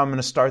that's not how I'm going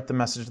to start the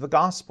message of the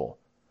gospel.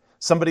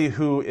 Somebody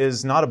who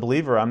is not a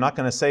believer, I'm not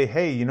going to say,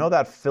 hey, you know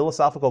that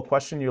philosophical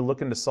question you're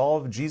looking to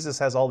solve? Jesus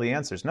has all the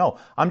answers. No,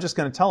 I'm just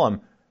going to tell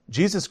them,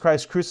 Jesus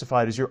Christ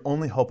crucified is your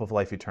only hope of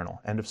life eternal.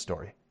 End of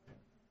story.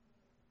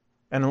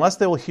 And unless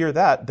they will hear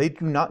that, they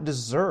do not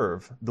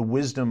deserve the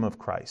wisdom of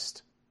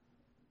Christ.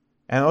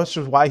 And that's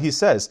just why he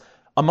says,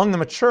 among the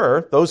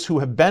mature, those who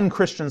have been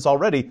Christians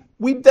already,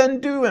 we then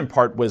do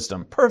impart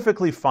wisdom.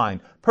 Perfectly fine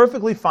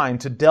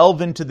to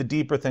delve into the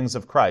deeper things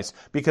of Christ,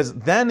 because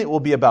then it will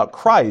be about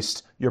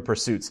Christ, your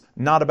pursuits,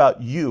 not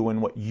about you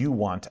and what you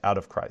want out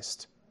of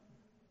Christ.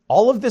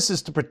 All of this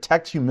is to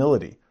protect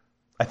humility.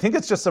 I think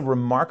it's just a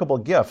remarkable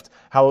gift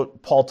how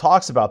Paul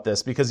talks about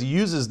this, because he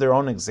uses their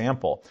own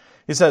example.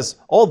 He says,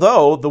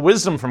 although the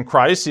wisdom from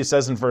Christ, he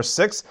says in verse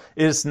 6,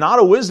 is not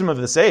a wisdom of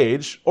this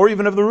age, or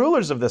even of the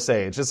rulers of this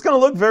age. It's going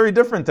to look very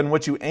different than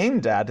what you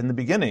aimed at in the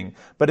beginning,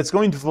 but it's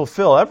going to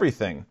fulfill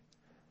everything.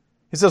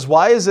 He says,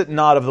 why is it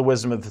not of the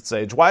wisdom of this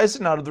age? Why is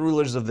it not of the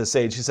rulers of this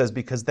age? He says,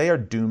 because they are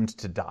doomed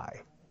to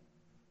die.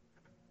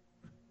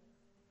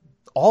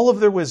 All of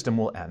their wisdom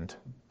will end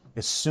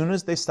as soon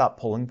as they stop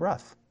pulling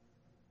breath.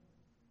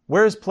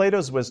 Where is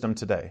Plato's wisdom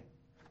today?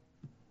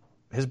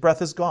 His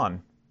breath is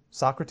gone.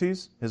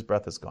 Socrates, his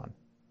breath is gone.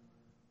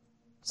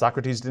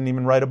 Socrates didn't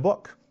even write a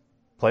book.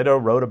 Plato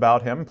wrote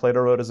about him. Plato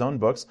wrote his own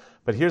books.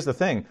 But here's the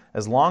thing.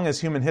 As long as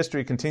human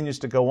history continues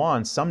to go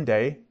on,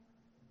 someday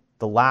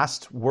the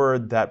last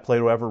word that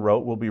Plato ever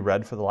wrote will be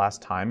read for the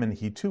last time, and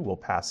he too will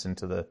pass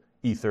into the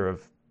ether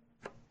of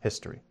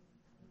history.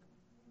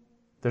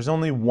 There's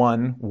only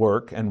one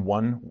work and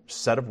one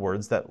set of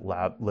words that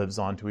lives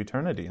on to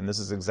eternity, and this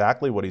is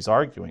exactly what he's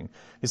arguing.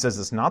 He says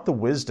it's not the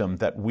wisdom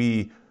that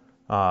we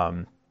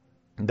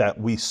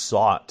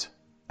sought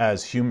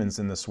as humans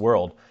in this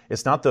world.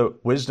 It's not the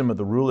wisdom of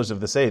the rulers of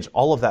this age.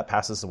 All of that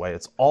passes away.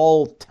 It's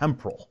all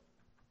temporal.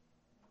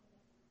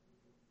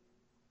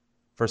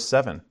 Verse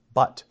 7,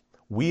 but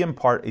we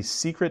impart a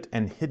secret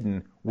and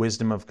hidden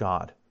wisdom of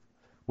God,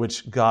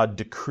 which God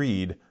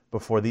decreed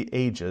before the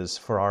ages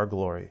for our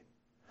glory.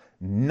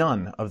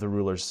 None of the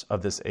rulers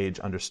of this age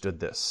understood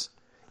this.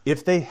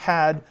 If they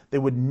had, they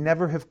would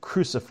never have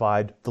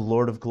crucified the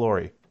Lord of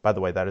glory. By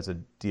the way, that is a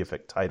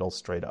deific title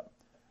straight up.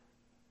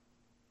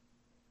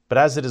 But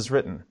as it is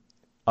written,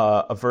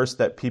 a verse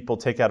that people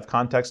take out of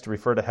context to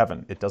refer to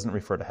heaven. It doesn't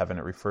refer to heaven.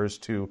 It refers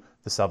to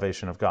the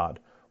salvation of God.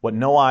 What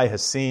no eye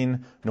has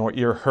seen, nor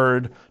ear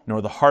heard,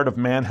 nor the heart of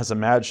man has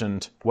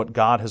imagined, what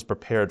God has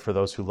prepared for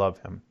those who love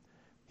him.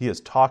 He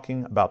is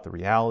talking about the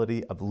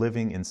reality of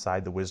living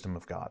inside the wisdom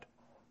of God.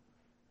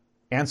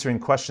 Answering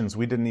questions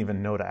we didn't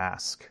even know to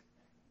ask.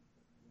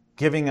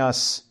 Giving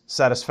us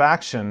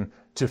satisfaction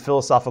to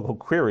philosophical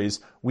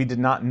queries we did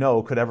not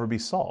know could ever be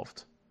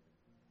solved.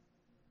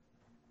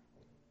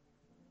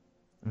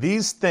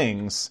 These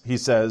things, he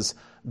says,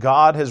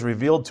 God has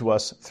revealed to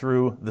us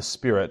through the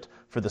Spirit,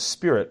 for the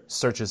Spirit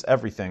searches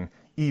everything,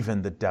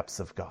 even the depths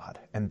of God.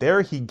 And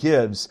there he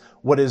gives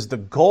what is the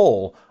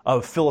goal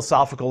of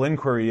philosophical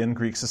inquiry in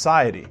Greek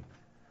society.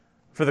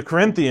 For the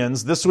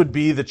Corinthians, this would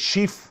be the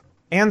chief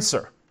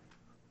answer,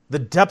 the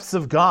depths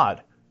of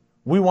God.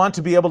 We want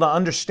to be able to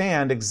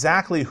understand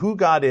exactly who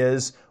God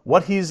is,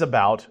 what he's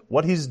about,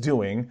 what he's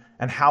doing,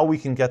 and how we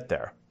can get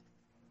there.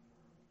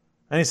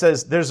 And he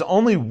says, there's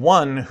only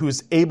one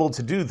who's able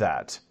to do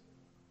that.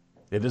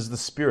 It is the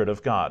Spirit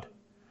of God.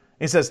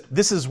 He says,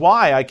 this is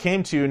why I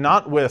came to you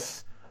not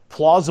with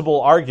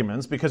plausible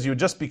arguments, because you would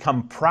just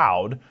become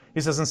proud.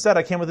 He says, instead,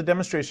 I came with a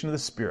demonstration of the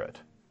Spirit.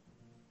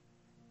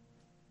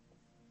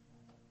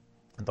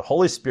 And the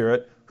Holy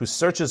Spirit, who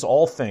searches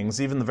all things,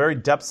 even the very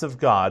depths of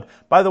God.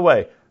 By the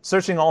way,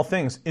 searching all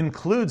things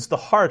includes the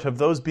heart of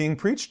those being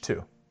preached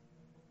to.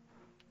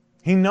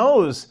 He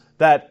knows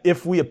that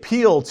if we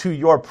appeal to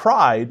your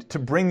pride to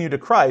bring you to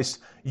Christ,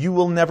 you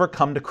will never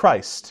come to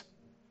Christ.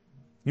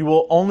 You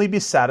will only be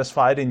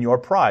satisfied in your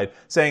pride,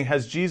 saying,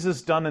 has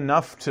Jesus done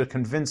enough to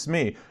convince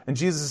me? And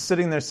Jesus is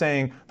sitting there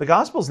saying, the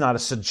gospel is not a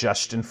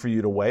suggestion for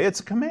you to weigh,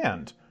 it's a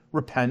command.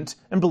 Repent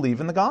and believe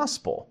in the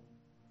gospel.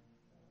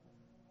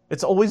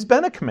 It's always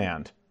been a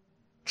command.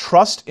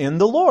 Trust in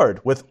the Lord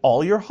with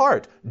all your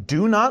heart.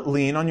 Do not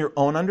lean on your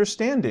own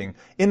understanding.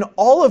 In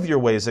all of your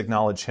ways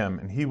acknowledge him,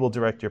 and he will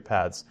direct your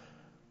paths.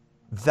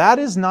 That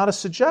is not a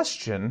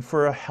suggestion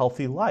for a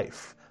healthy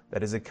life.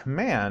 That is a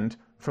command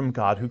from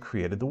God who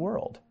created the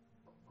world.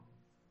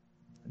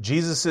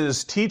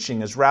 Jesus'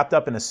 teaching is wrapped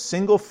up in a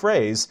single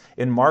phrase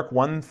in Mark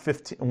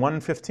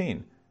 1:15,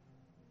 where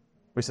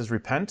he says,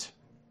 repent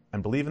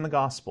and believe in the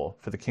gospel,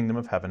 for the kingdom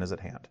of heaven is at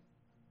hand.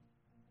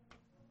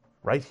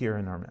 Right here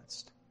in our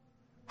midst.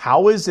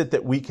 How is it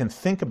that we can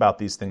think about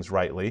these things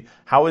rightly?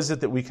 How is it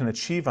that we can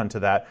achieve unto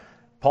that?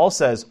 Paul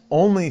says,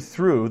 only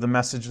through the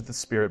message that the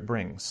Spirit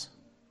brings.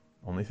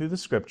 Only through the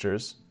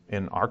Scriptures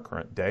in our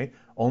current day.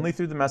 Only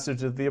through the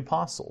message of the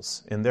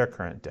apostles in their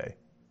current day.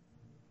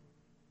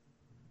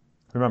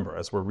 Remember,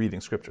 as we're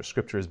reading Scripture,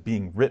 Scripture is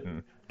being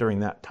written during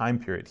that time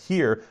period.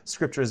 Here,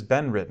 Scripture has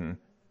been written.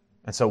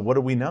 And so what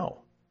do we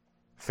know?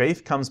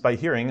 Faith comes by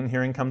hearing, and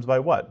hearing comes by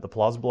what? The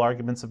plausible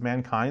arguments of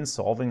mankind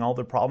solving all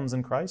their problems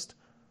in Christ?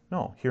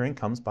 No, hearing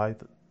comes by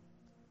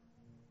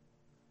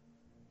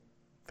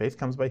faith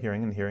comes by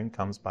hearing, and hearing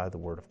comes by the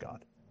Word of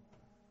God.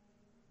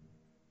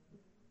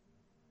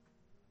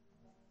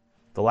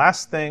 The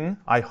last thing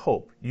I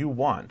hope you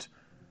want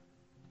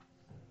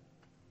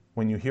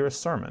when you hear a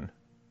sermon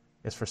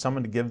is for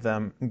someone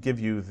to give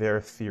you their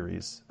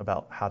theories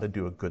about how to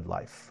do a good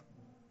life.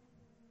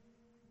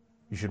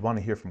 You should want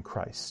to hear from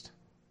Christ.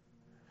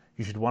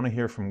 You should want to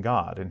hear from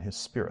God and his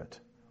Spirit.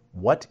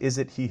 What is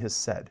it he has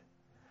said?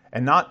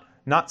 And not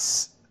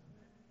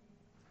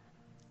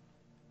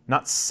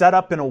set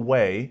up in a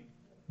way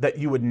that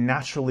you would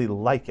naturally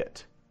like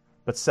it,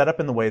 but set up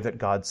in the way that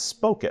God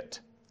spoke it,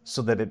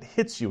 so that it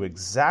hits you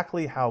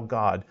exactly how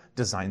God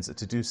designs it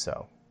to do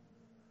so.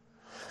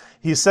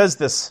 He says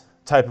this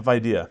type of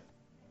idea.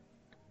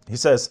 He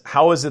says,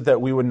 how is it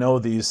that we would know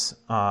these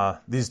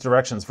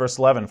directions? Verse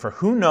 11, for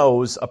who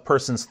knows a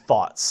person's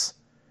thoughts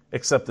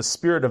except the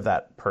spirit of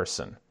that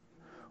person,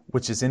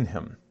 which is in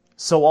him.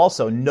 So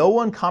also, no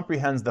one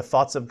comprehends the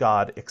thoughts of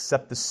God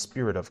except the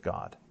Spirit of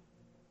God.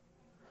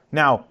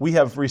 Now, we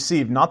have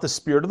received not the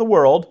spirit of the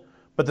world,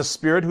 but the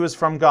Spirit who is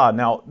from God.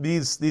 Now,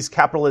 these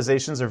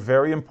capitalizations are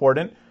very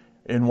important.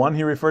 In one,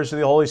 he refers to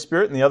the Holy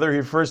Spirit. In the other, he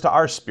refers to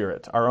our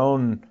spirit, our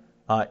own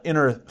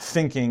inner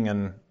thinking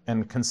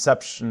and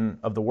conception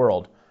of the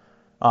world.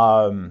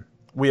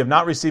 We have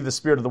not received the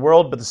spirit of the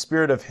world, but the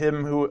Spirit of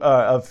Him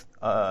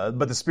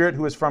but the Spirit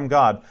who is from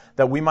God,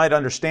 that we might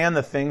understand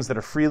the things that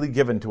are freely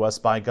given to us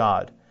by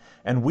God.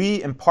 And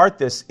we impart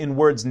this in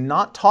words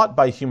not taught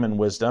by human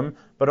wisdom,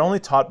 but only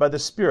taught by the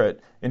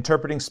Spirit,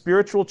 interpreting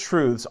spiritual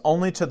truths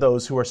only to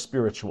those who are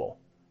spiritual.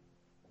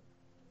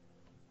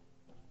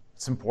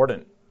 It's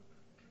important.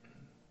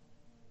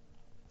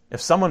 If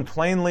someone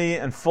plainly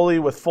and fully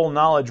with full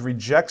knowledge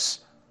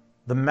rejects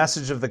the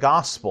message of the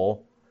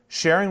gospel,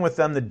 sharing with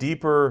them the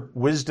deeper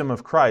wisdom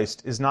of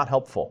Christ is not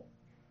helpful.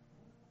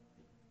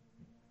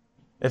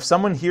 If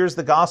someone hears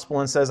the gospel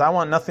and says, I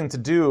want nothing to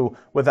do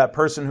with that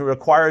person who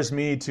requires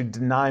me to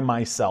deny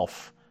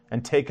myself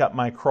and take up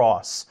my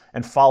cross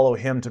and follow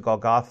him to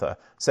Golgotha,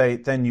 say,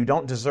 then you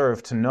don't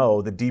deserve to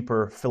know the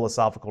deeper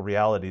philosophical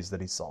realities that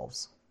he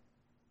solves.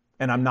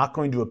 And I'm not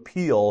going to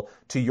appeal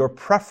to your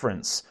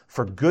preference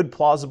for good,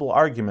 plausible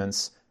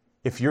arguments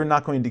if you're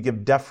not going to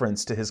give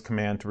deference to his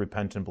command to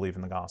repent and believe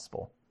in the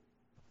gospel.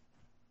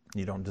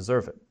 You don't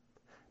deserve it.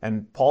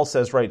 And Paul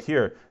says right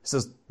here, he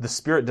says, the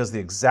Spirit does the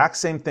exact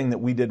same thing that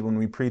we did when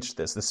we preached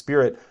this. The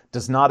Spirit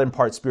does not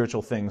impart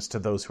spiritual things to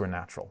those who are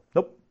natural.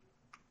 Nope.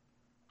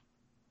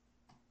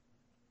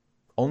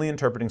 Only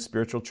interpreting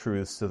spiritual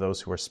truths to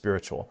those who are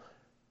spiritual.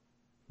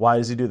 Why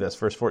does he do this?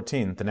 Verse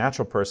 14, the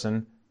natural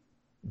person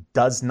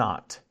does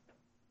not,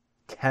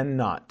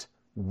 cannot,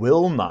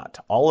 will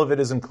not, all of it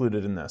is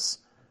included in this,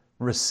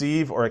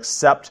 receive or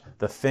accept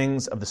the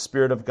things of the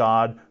Spirit of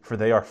God, for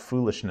they are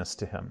foolishness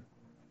to him.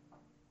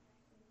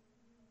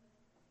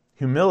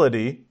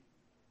 Humility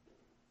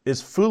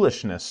is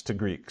foolishness to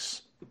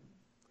Greeks.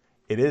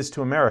 It is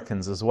to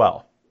Americans as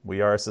well. We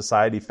are a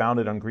society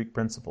founded on Greek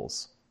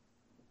principles,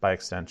 by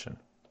extension.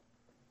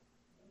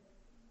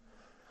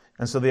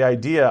 And so the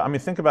idea,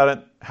 think about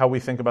it, how we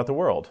think about the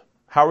world.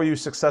 How are you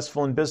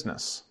successful in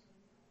business?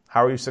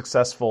 How are you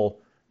successful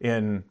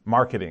in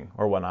marketing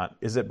or whatnot?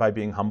 Is it by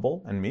being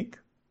humble and meek?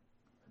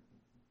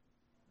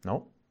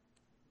 No.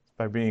 It's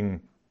by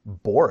being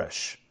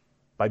boorish,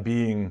 by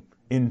being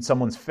in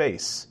someone's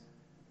face,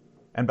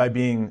 and by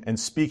being and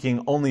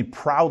speaking only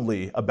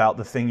proudly about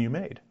the thing you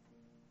made.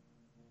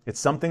 It's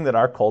something that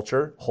our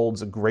culture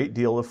holds a great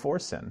deal of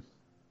force in.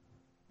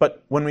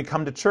 But when we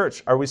come to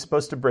church, are we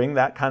supposed to bring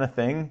that kind of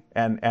thing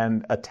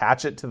and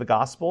attach it to the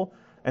gospel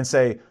and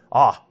say,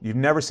 you've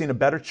never seen a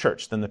better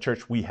church than the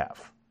church we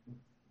have,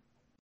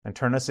 and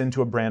turn us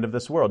into a brand of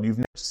this world? You've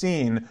never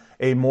seen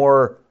a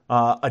more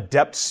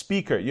adept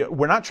speaker.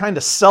 We're not trying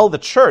to sell the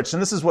church.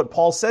 And this is what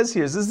Paul says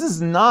here, is this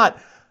is not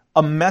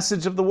a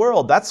message of the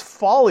world. That's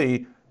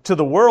folly to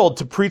the world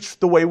to preach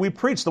the way we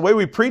preach. The way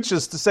we preach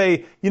is to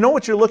say, you know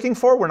what you're looking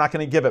for? We're not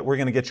going to give it. We're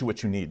going to get you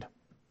what you need.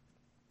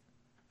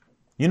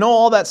 You know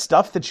all that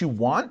stuff that you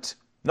want?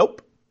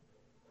 Nope.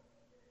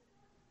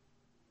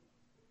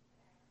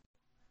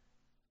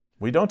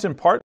 We don't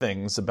impart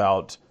things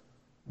about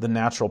the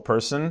natural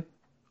person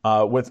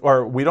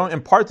or we don't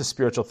impart the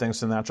spiritual things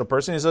to the natural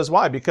person. He says,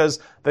 why? Because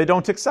they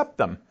don't accept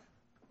them.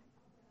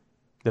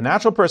 The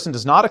natural person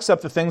does not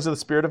accept the things of the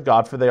Spirit of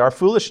God, for they are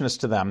foolishness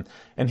to them.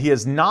 And he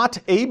is not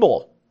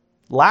able,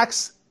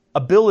 lacks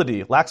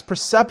ability, lacks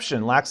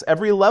perception, lacks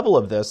every level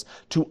of this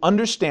to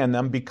understand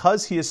them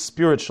because he is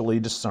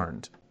spiritually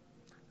discerned.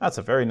 That's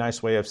a very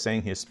nice way of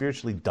saying he is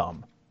spiritually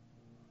dumb.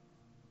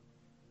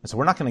 And so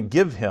we're not going to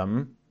give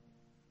him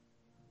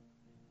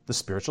the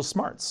spiritual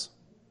smarts.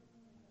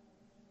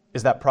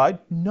 Is that pride?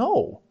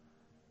 No.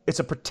 It's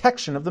a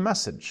protection of the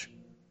message.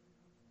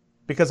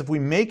 Because if we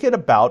make it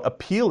about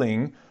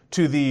appealing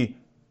to the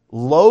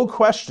low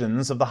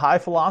questions of the high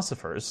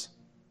philosophers,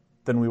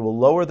 then we will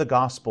lower the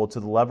gospel to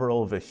the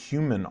level of a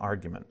human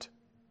argument.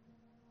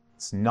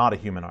 It's not a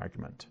human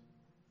argument.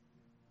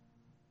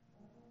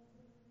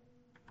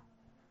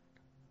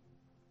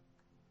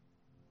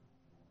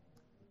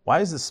 Why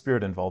is the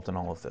Spirit involved in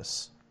all of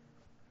this?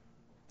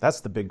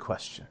 That's the big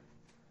question.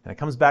 And it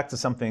comes back to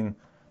something,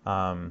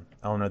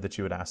 Eleanor, that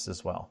you had asked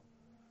as well.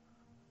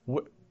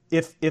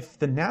 If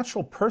the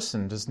natural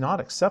person does not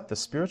accept the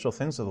spiritual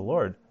things of the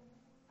Lord,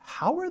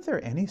 how are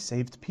there any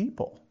saved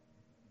people?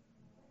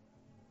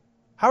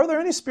 How are there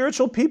any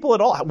spiritual people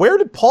at all? Where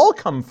did Paul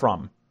come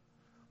from?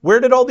 Where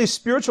did all these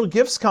spiritual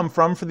gifts come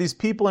from for these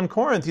people in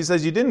Corinth? He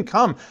says, you didn't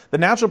come. The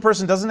natural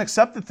person doesn't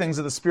accept the things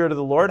of the Spirit of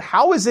the Lord.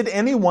 How is it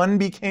anyone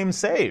became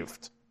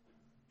saved?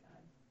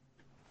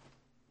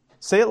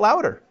 Say it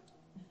louder.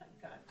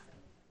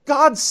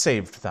 God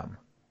saved them.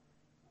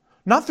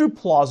 Not through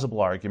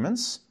plausible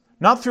arguments,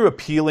 not through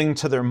appealing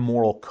to their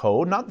moral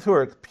code, not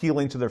through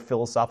appealing to their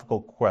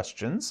philosophical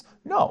questions.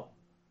 No,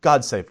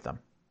 God saved them.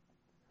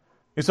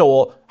 You say,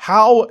 well,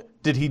 how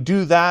did he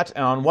do that,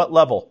 and on what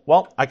level?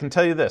 Well, I can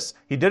tell you this.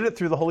 He did it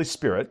through the Holy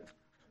Spirit,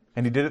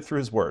 and he did it through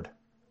his word,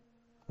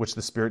 which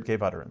the Spirit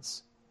gave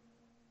utterance.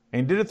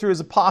 And he did it through his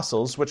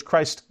apostles, which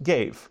Christ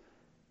gave.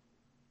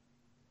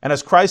 And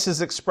as Christ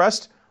has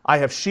expressed, I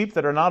have sheep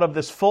that are not of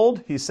this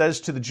fold, he says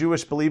to the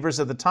Jewish believers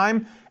at the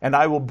time, and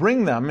I will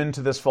bring them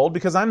into this fold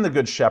because I'm the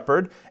good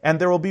shepherd, and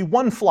there will be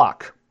one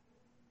flock,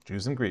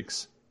 Jews and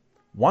Greeks,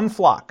 one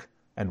flock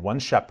and one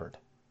shepherd.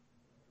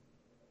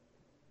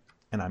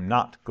 And I'm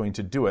not going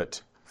to do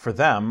it for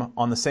them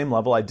on the same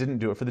level I didn't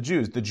do it for the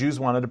Jews. The Jews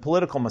wanted a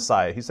political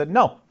Messiah. He said,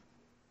 no.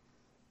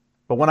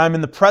 But when I'm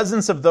in the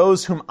presence of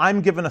those whom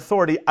I'm given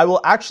authority, I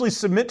will actually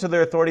submit to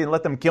their authority and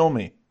let them kill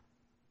me.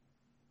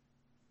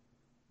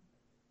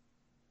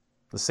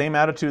 The same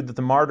attitude that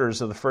the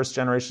martyrs of the first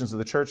generations of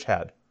the church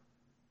had.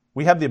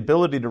 We have the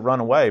ability to run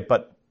away,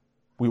 but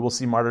we will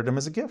see martyrdom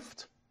as a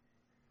gift.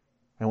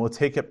 And we'll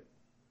take it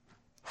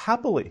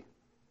happily.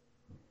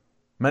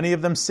 Many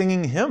of them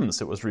singing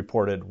hymns, it was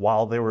reported,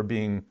 while they were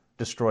being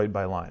destroyed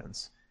by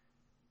lions.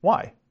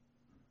 Why?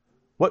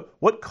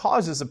 What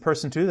causes a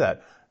person to do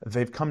that?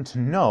 They've come to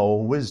know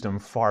wisdom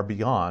far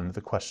beyond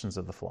the questions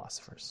of the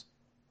philosophers.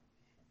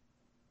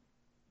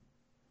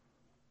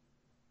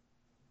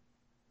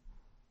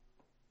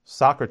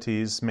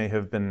 Socrates may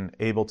have been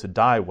able to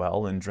die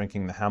well in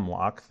drinking the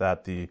hemlock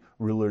that the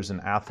rulers in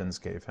Athens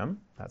gave him.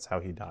 That's how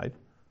he died.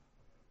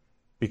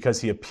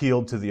 Because he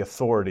appealed to the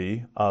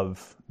authority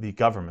of the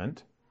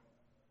government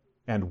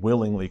and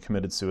willingly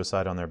committed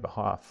suicide on their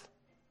behalf.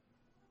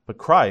 But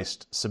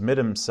Christ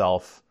submitted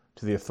himself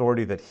to the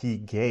authority that he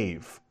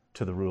gave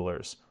to the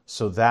rulers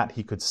so that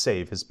he could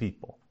save his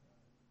people.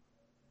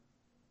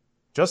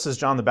 Just as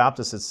John the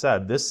Baptist had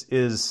said, this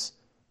is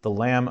the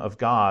Lamb of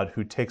God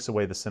who takes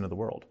away the sin of the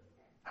world.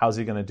 How's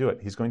he going to do it?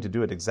 He's going to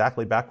do it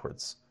exactly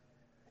backwards.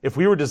 If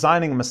we were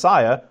designing a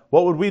Messiah,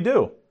 what would we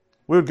do?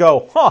 We would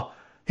go,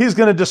 he's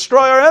going to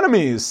destroy our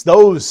enemies,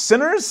 those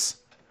sinners.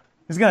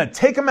 He's going to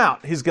take them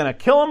out. He's going to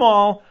kill them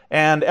all,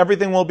 and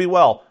everything will be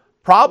well.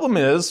 Problem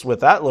is, with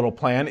that little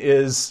plan,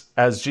 is,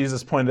 as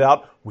Jesus pointed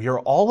out, we are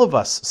all of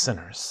us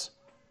sinners.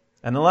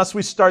 And unless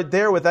we start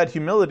there with that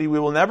humility, we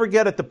will never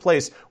get at the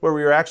place where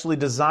we are actually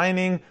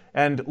designing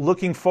and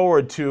looking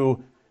forward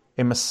to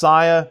a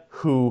Messiah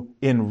who,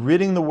 in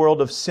ridding the world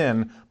of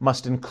sin,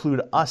 must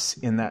include us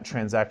in that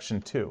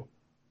transaction too.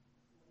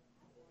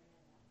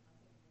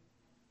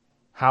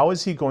 How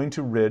is he going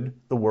to rid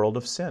the world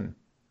of sin?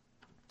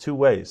 Two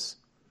ways.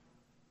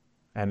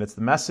 And it's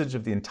the message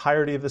of the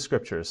entirety of the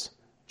Scriptures: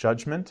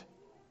 judgment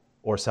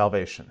or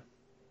salvation.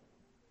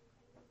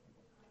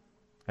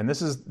 And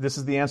this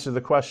is the answer to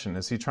the question.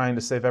 Is he trying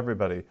to save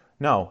everybody?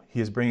 No,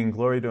 he is bringing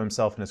glory to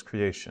himself and his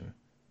creation.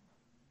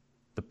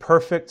 The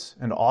perfect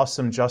and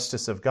awesome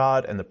justice of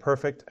God and the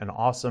perfect and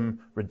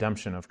awesome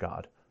redemption of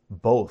God,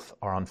 both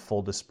are on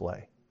full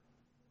display.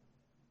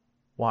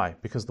 Why?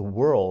 Because the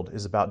world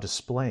is about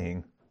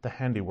displaying the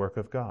handiwork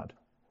of God,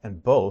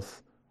 and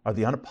both are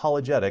the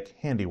unapologetic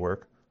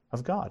handiwork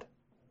of God.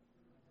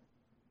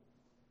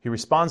 He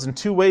responds in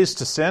two ways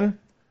to sin.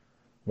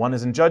 One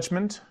is in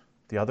judgment,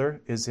 the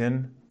other is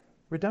in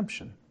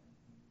redemption.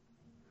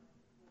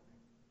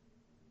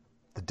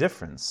 The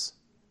difference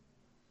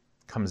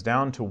comes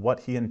down to what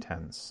he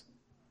intends.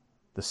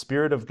 The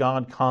Spirit of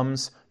God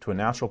comes to a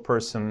natural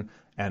person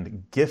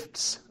and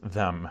gifts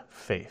them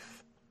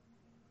faith.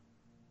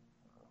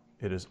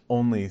 It is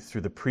only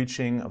through the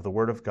preaching of the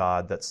Word of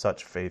God that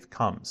such faith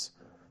comes.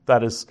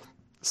 That is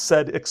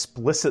said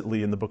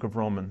explicitly in the book of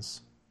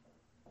Romans.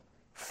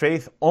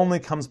 Faith only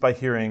comes by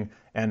hearing,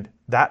 and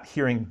that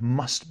hearing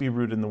must be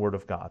rooted in the Word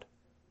of God.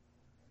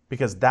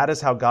 Because that is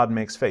how God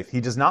makes faith.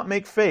 He does not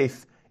make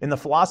faith in the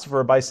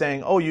philosopher by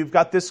saying, you've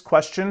got this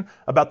question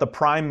about the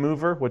prime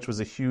mover, which was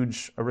a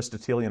huge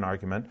Aristotelian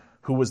argument,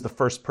 who was the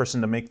first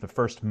person to make the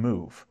first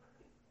move.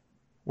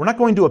 We're not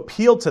going to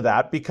appeal to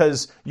that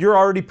because you're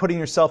already putting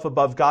yourself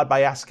above God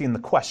by asking the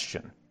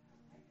question.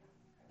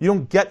 You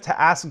don't get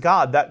to ask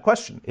God that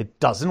question. It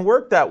doesn't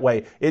work that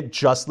way. It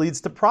just leads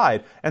to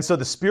pride. And so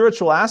the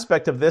spiritual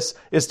aspect of this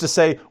is to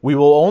say, we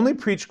will only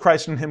preach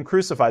Christ and Him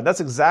crucified. That's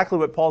exactly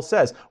what Paul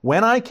says.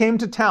 When I came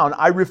to town,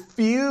 I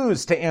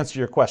refused to answer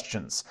your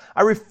questions.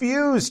 I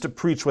refused to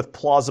preach with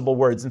plausible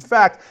words. In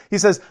fact, he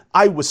says,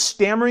 I was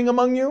stammering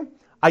among you.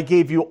 I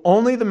gave you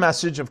only the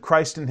message of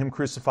Christ and Him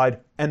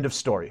crucified. End of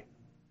story.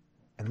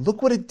 And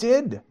look what it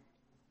did.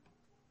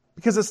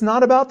 Because it's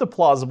not about the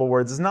plausible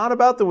words. It's not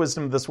about the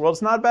wisdom of this world.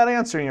 It's not about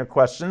answering your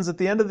questions. At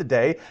the end of the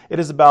day, it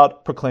is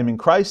about proclaiming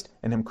Christ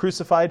and Him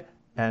crucified.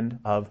 End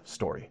of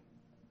story.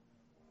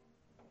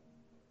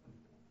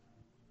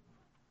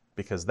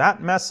 Because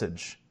that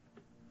message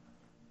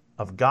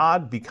of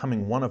God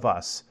becoming one of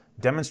us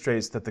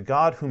demonstrates that the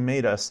God who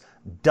made us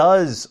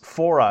does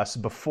for us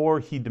before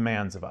He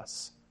demands of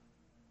us.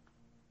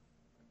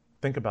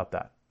 Think about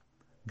that.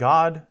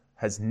 God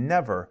has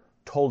never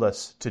told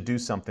us to do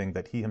something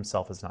that He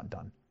Himself has not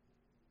done.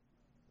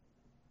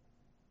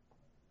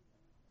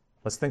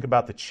 Let's think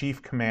about the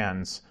chief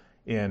commands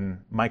in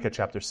Micah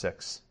chapter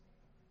 6.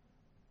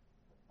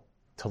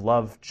 To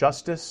love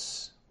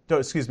justice,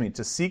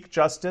 to seek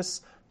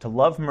justice, to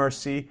love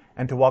mercy,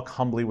 and to walk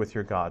humbly with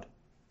your God.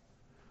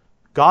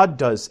 God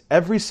does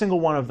every single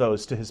one of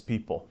those to his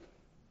people.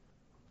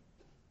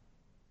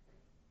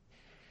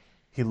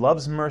 He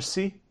loves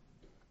mercy.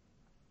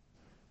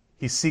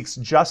 He seeks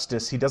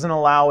justice. He doesn't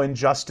allow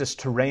injustice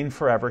to reign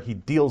forever. He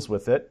deals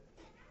with it.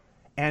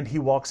 And he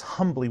walks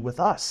humbly with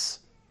us.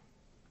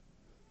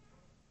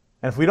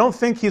 And if we don't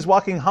think he's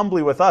walking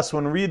humbly with us,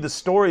 when we read the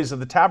stories of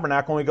the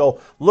tabernacle and we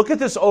go, look at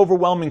this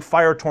overwhelming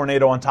fire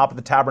tornado on top of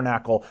the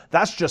tabernacle.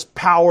 That's just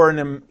power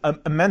and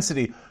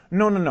immensity.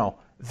 No.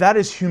 That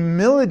is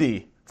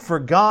humility for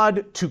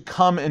God to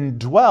come and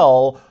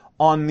dwell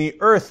on the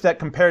earth that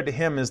compared to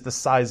him is the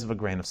size of a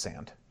grain of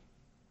sand.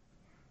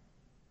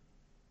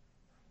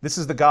 This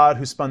is the God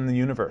who spun the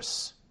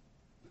universe.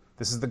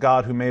 This is the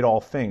God who made all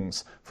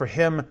things. For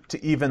him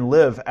to even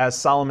live, as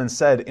Solomon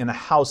said, in a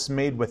house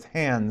made with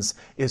hands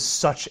is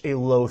such a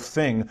low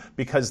thing,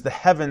 because the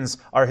heavens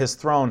are his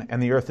throne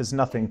and the earth is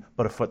nothing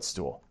but a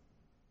footstool.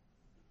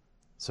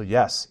 So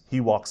yes, he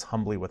walks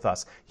humbly with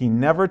us. He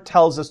never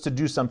tells us to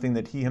do something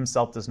that he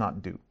himself does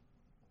not do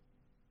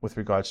with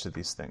regards to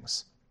these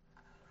things.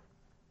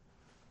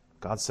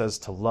 God says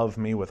to love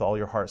me with all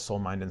your heart, soul,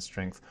 mind, and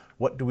strength.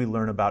 What do we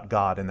learn about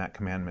God in that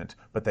commandment?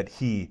 But that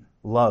he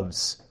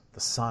loves the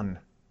Son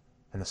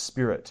and the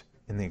Spirit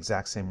in the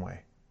exact same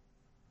way.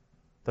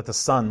 That the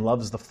Son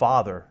loves the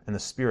Father and the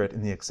Spirit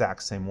in the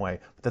exact same way.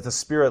 But that the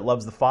Spirit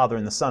loves the Father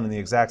and the Son in the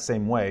exact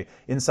same way.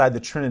 Inside the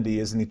Trinity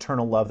is an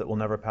eternal love that will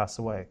never pass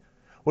away.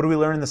 What do we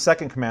learn in the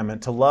second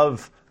commandment? To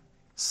love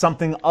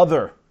something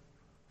other.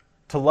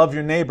 To love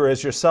your neighbor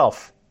as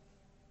yourself.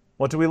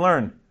 What do we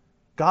learn?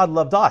 God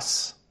loved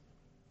us,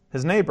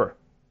 his neighbor.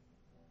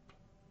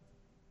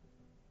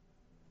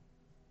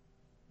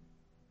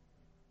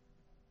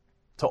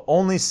 To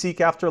only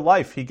seek after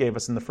life, he gave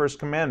us in the first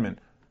commandment,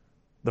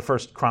 the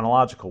first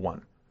chronological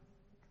one.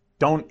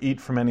 Don't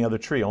eat from any other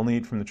tree, only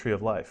eat from the tree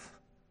of life.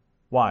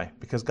 Why?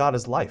 Because God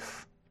is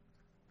life.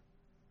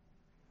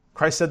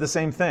 Christ said the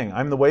same thing.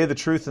 I'm the way, the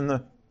truth, and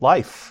the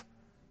life.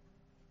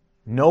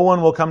 No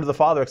one will come to the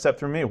Father except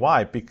through me.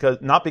 Why?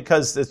 Not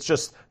because it's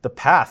just the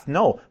path.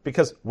 No,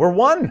 because we're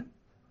one.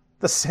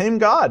 The same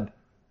God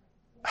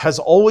has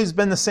always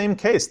been the same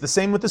case. The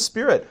same with the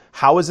Spirit.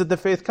 How is it that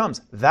faith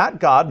comes? That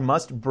God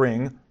must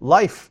bring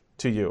life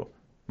to you,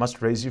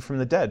 must raise you from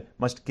the dead,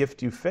 must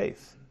gift you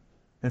faith.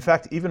 In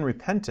fact, even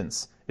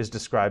repentance is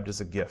described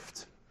as a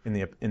gift in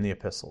the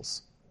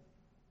epistles.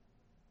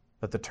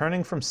 That the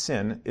turning from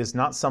sin is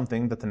not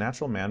something that the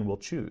natural man will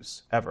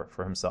choose ever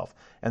for himself.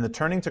 And the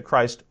turning to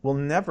Christ will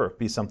never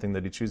be something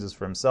that he chooses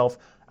for himself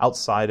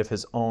outside of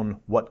his own,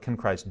 what can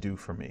Christ do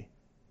for me?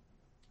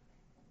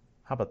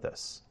 How about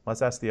this?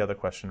 Let's ask the other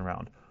question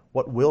around.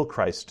 What will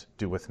Christ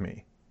do with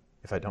me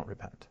if I don't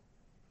repent?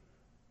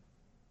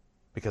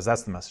 Because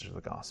that's the message of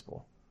the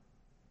gospel.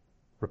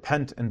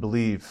 Repent and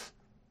believe,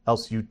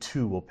 else you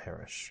too will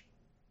perish.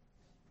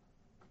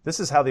 This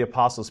is how the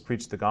apostles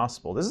preached the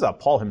gospel. This is how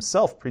Paul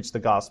himself preached the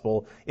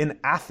gospel in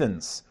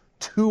Athens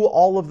to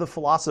all of the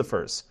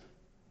philosophers.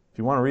 If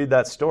you want to read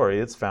that story,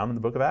 it's found in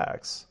the book of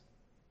Acts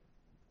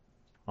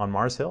on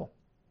Mars Hill.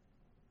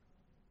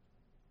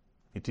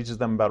 He teaches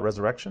them about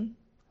resurrection,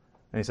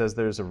 and he says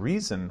there's a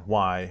reason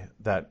why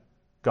that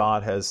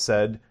God has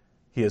said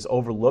he has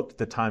overlooked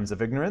the times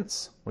of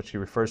ignorance, which he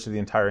refers to the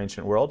entire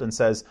ancient world, and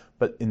says,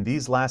 but in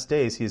these last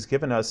days he has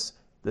given us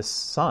this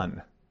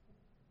Son,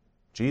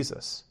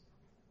 Jesus.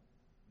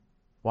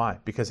 Why?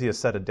 Because he has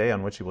set a day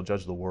on which he will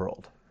judge the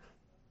world.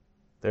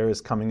 There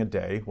is coming a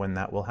day when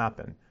that will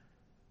happen.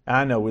 And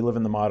I know we live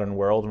in the modern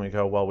world and we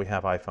go, well, we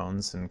have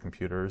iPhones and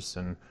computers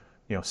and,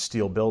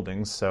 steel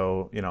buildings.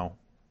 So,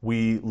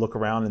 we look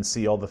around and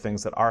see all the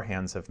things that our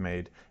hands have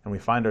made. And we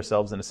find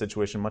ourselves in a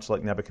situation much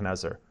like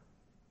Nebuchadnezzar.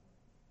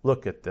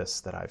 Look at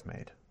this that I've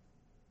made.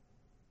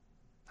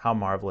 How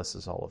marvelous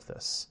is all of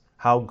this?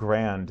 How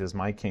grand is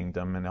my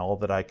kingdom and all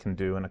that I can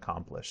do and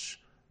accomplish?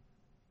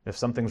 If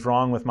something's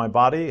wrong with my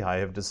body, I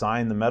have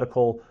designed the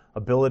medical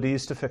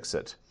abilities to fix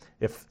it.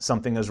 If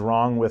something is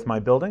wrong with my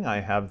building,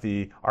 I have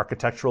the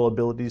architectural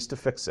abilities to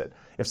fix it.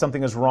 If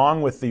something is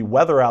wrong with the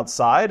weather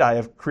outside, I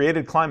have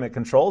created climate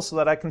control so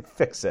that I can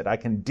fix it. I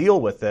can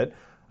deal with it.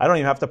 I don't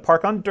even have to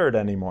park on dirt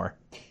anymore.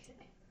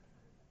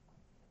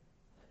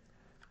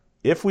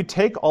 If we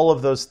take all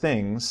of those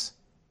things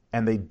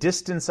and they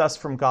distance us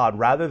from God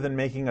rather than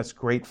making us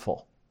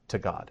grateful to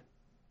God,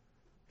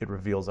 it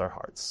reveals our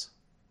hearts.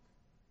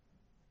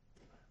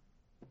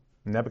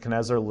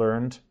 Nebuchadnezzar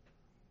learned,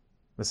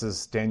 this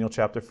is Daniel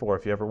chapter 4,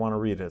 if you ever want to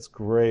read it, it's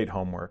great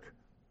homework.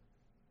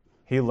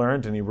 He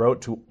learned and he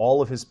wrote to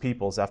all of his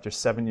peoples after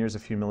 7 years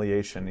of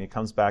humiliation. He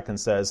comes back and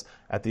says,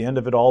 at the end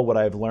of it all, what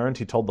I have learned,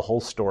 he told the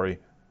whole story. He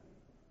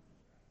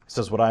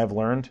says, what I have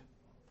learned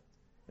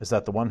is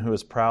that the one who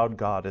is proud,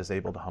 God is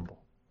able to humble.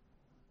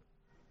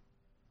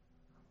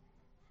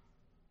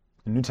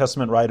 The New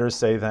Testament writers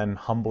say then,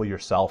 humble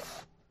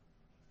yourself,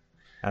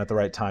 and at the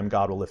right time,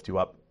 God will lift you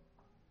up.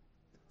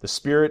 The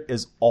Spirit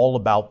is all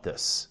about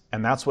this.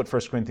 And that's what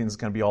 1 Corinthians is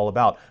going to be all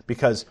about.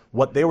 Because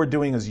what they were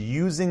doing is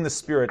using the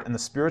Spirit and the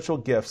spiritual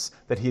gifts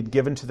that he had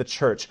given to the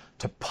church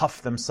to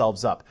puff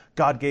themselves up.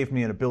 God gave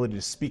me an ability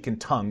to speak in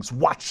tongues.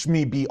 Watch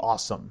me be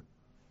awesome.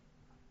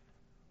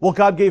 Well,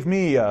 God gave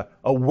me a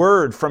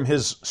word from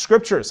his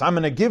scriptures. I'm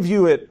going to give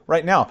you it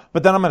right now.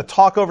 But then I'm going to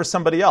talk over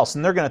somebody else,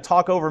 and they're going to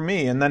talk over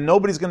me, and then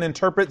nobody's going to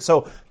interpret.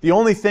 So the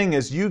only thing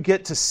is you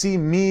get to see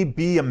me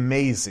be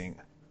amazing.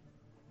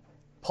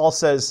 Paul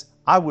says,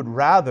 I would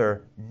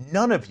rather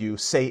none of you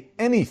say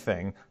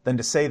anything than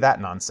to say that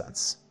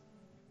nonsense.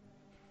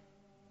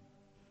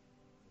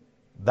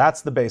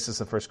 That's the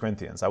basis of 1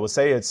 Corinthians. I would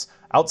say it's,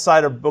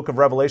 outside of the book of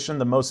Revelation,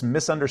 the most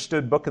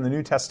misunderstood book in the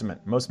New Testament,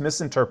 most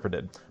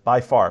misinterpreted by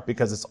far,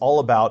 because it's all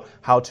about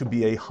how to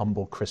be a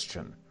humble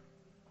Christian.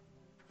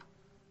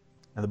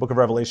 And the book of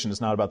Revelation is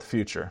not about the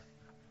future.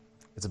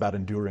 It's about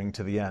enduring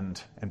to the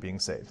end and being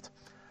saved.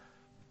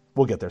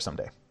 We'll get there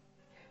someday.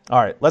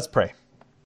 All right, let's pray.